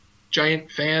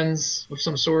giant fans of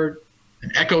some sort.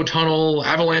 An echo tunnel,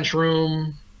 avalanche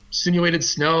room, simulated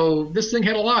snow. This thing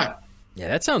had a lot. Yeah,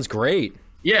 that sounds great.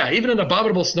 Yeah, even an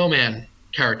abominable snowman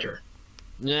character.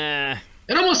 Nah.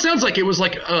 It almost sounds like it was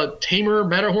like a tamer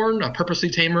Matterhorn, a purposely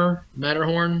tamer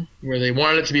Matterhorn, where they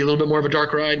wanted it to be a little bit more of a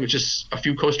dark ride with just a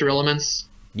few coaster elements.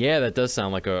 Yeah, that does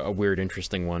sound like a weird,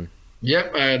 interesting one.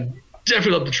 Yep, I'd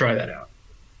definitely love to try that out.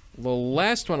 The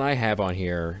last one I have on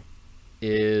here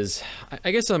is,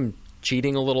 I guess I'm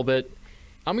cheating a little bit.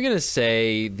 I'm going to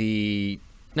say the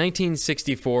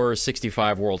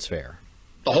 1964-65 World's Fair.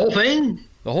 The whole thing?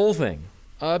 The whole thing.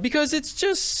 Because it's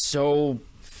just so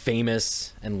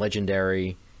famous and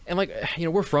legendary. And like,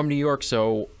 we're from New York,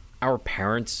 so our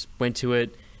parents went to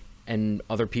it and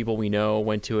other people we know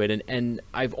went to it. And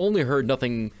I've only heard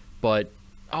nothing but,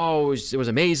 oh, it was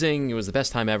amazing. It was the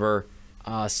best time ever.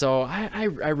 So I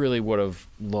really would have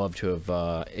loved to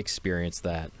have experienced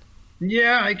that.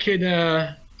 Yeah, I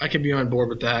could be on board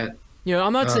with that.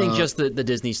 I'm not saying just the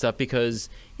Disney stuff, because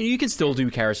you can still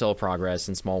do Carousel of Progress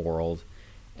and Small World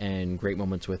and great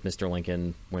moments with Mr.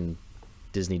 Lincoln when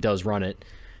Disney does run it.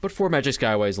 But Four Magic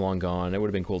Skyway is long gone. It would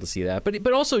have been cool to see that.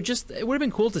 But also just it would have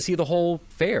been cool to see the whole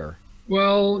fair.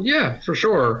 Well, yeah, for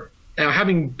sure. Now,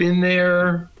 having been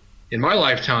there in my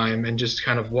lifetime and just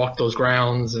kind of walked those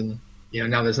grounds, and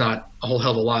now there's not a whole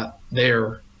hell of a lot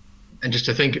there, and just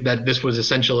to think that this was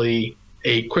essentially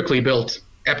a quickly built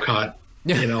Epcot,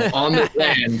 on the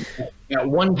land at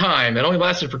one time. It only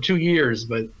lasted for 2 years,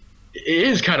 but it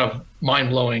is kind of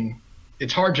mind-blowing.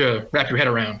 It's hard to wrap your head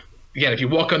around. Again, if you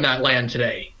walk on that land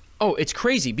today. Oh, it's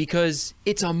crazy because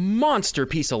it's a monster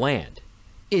piece of land.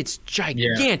 It's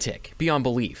gigantic beyond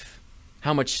belief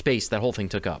how much space that whole thing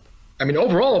took up. I mean,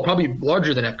 overall, probably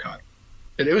larger than Epcot.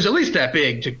 It was at least that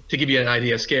big, to give you an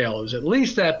idea of scale. It was at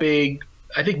least that big.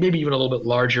 I think maybe even a little bit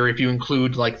larger if you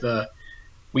include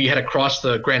we had to cross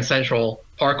the Grand Central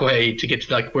Parkway to get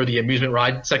to where the amusement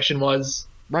ride section was.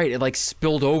 Right, it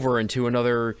spilled over into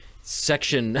another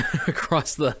section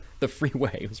across the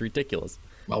freeway. It was ridiculous.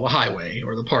 Well, the highway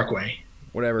or the parkway.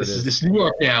 Whatever it is. This is New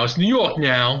York now. It's New York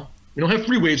now. We don't have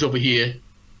freeways over here.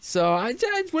 So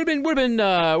it would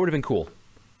have been cool.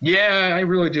 Yeah, I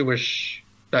really do wish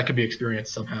that could be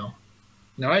experienced somehow.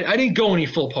 Now, I didn't go any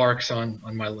full parks on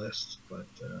my list, but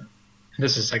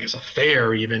this is, I guess, a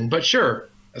fair even. But sure,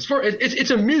 as far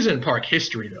it's amusement park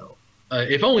history, though.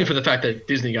 If only for the fact that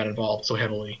Disney got involved so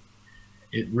heavily.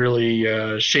 It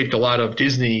really shaped a lot of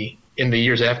Disney in the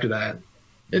years after that.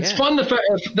 It's fun.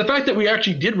 The fact that we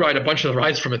actually did ride a bunch of the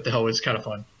rides from it, though, is kind of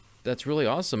fun. That's really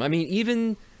awesome. I mean,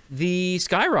 even the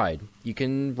Sky Ride, you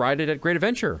can ride it at Great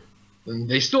Adventure. And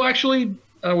they still actually,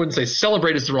 I wouldn't say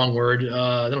celebrate is the wrong word.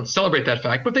 They don't celebrate that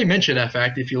fact, but they mention that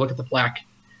fact. If you look at the plaque,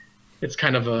 it's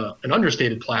kind of an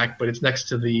understated plaque, but it's next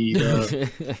to the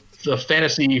the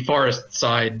Fantasy Forest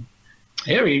side.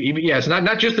 Yeah, it's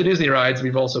not just the Disney rides.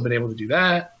 We've also been able to do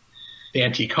that. The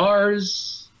antique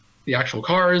cars, the actual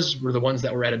cars were the ones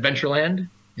that were at Adventureland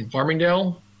in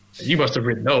Farmingdale. You must have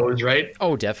ridden those, right?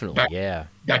 Oh, definitely, yeah.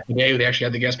 Back in the day, they actually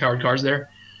had the gas-powered cars there.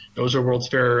 Those are World's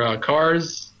Fair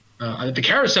cars. The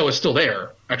carousel is still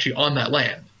there, actually, on that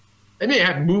land. They may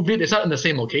have moved it. It's not in the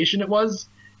same location it was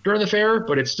during the fair,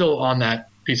 but it's still on that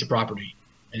piece of property.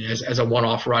 And as a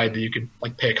one-off ride that you could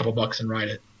pay a couple bucks and ride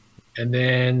it. And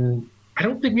then I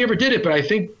don't think we ever did it, but I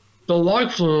think the log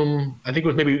flume,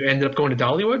 was maybe ended up going to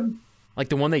Dollywood. Like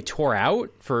the one they tore out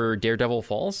for Daredevil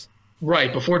Falls?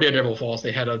 Right, before Daredevil Falls,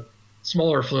 they had a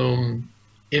smaller flume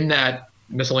in that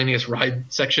miscellaneous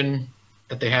ride section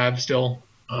that they have still.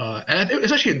 And it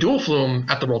was actually a dual flume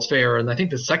at the World's Fair, and I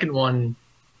think the second one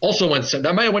also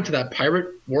that might have went to that pirate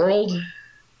world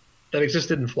that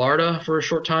existed in Florida for a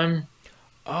short time.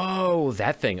 Oh,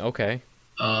 that thing, okay.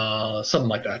 Something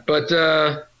like that. But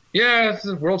yeah, it's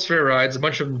the World's Fair rides. A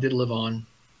bunch of them did live on.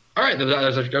 All right, that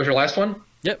was your last one?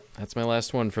 Yep, that's my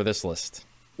last one for this list.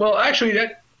 Well, actually,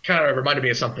 that kind of reminded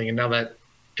me of something, and now that...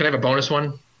 Can I have a bonus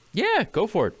one? Yeah, go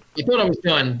for it. I thought I was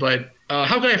done, but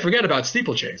how could I forget about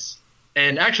Steeplechase?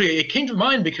 And actually, it came to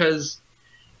mind because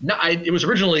it was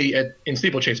originally in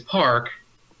Steeplechase Park,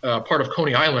 part of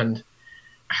Coney Island.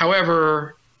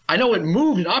 However, I know it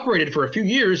moved and operated for a few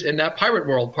years in that Pirate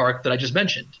World park that I just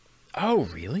mentioned. Oh,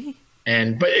 really?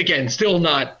 But again, still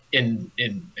not in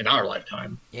our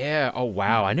lifetime. Yeah. Oh,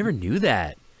 wow. I never knew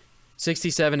that.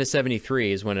 67 to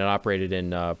 73 is when it operated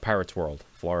in Pirates World,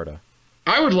 Florida.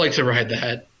 I would like to ride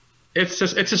that. It's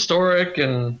historic,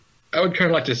 and I would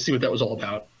kind of like to see what that was all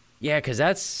about. Yeah, because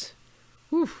it's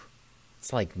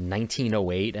like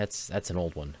 1908. That's an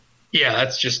old one. Yeah,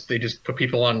 they just put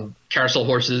people on carousel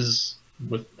horses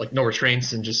with like no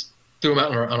restraints and just threw them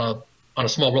out on a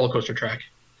small roller coaster track.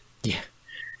 Yeah.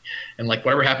 And like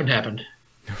whatever happened.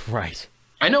 Right.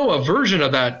 I know a version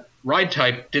of that ride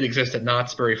type did exist at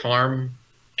Knott's Berry Farm.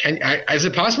 Is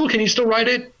it possible? Can you still ride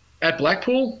it at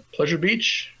Blackpool, Pleasure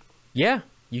Beach? Yeah,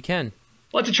 you can.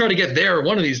 I'd like to try to get there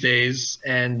one of these days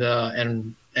and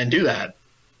do that.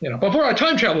 But for our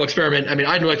time travel experiment, I mean,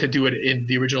 I'd like to do it in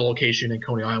the original location in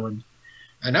Coney Island.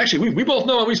 And actually, we both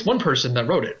know at least one person that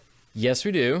wrote it. Yes,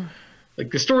 we do.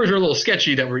 Like the stories are a little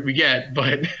sketchy that we get,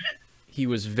 but he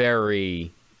was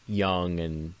very young,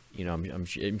 and I'm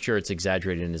sure it's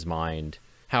exaggerated in his mind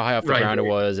how high off the ground it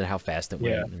was and how fast it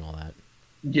went and all that.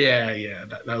 Yeah,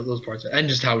 those parts, and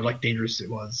just how like dangerous it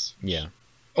was. Yeah.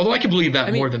 Although I can believe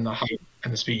that more than the height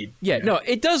and the speed. Yeah, no,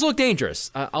 it does look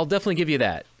dangerous. I'll definitely give you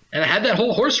that. And it had that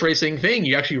whole horse racing thing.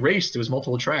 You actually raced. It was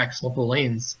multiple tracks, multiple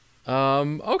lanes.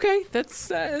 Okay,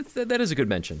 that is a good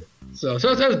mention. So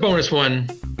that was bonus one.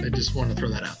 I just wanted to throw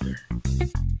that out there.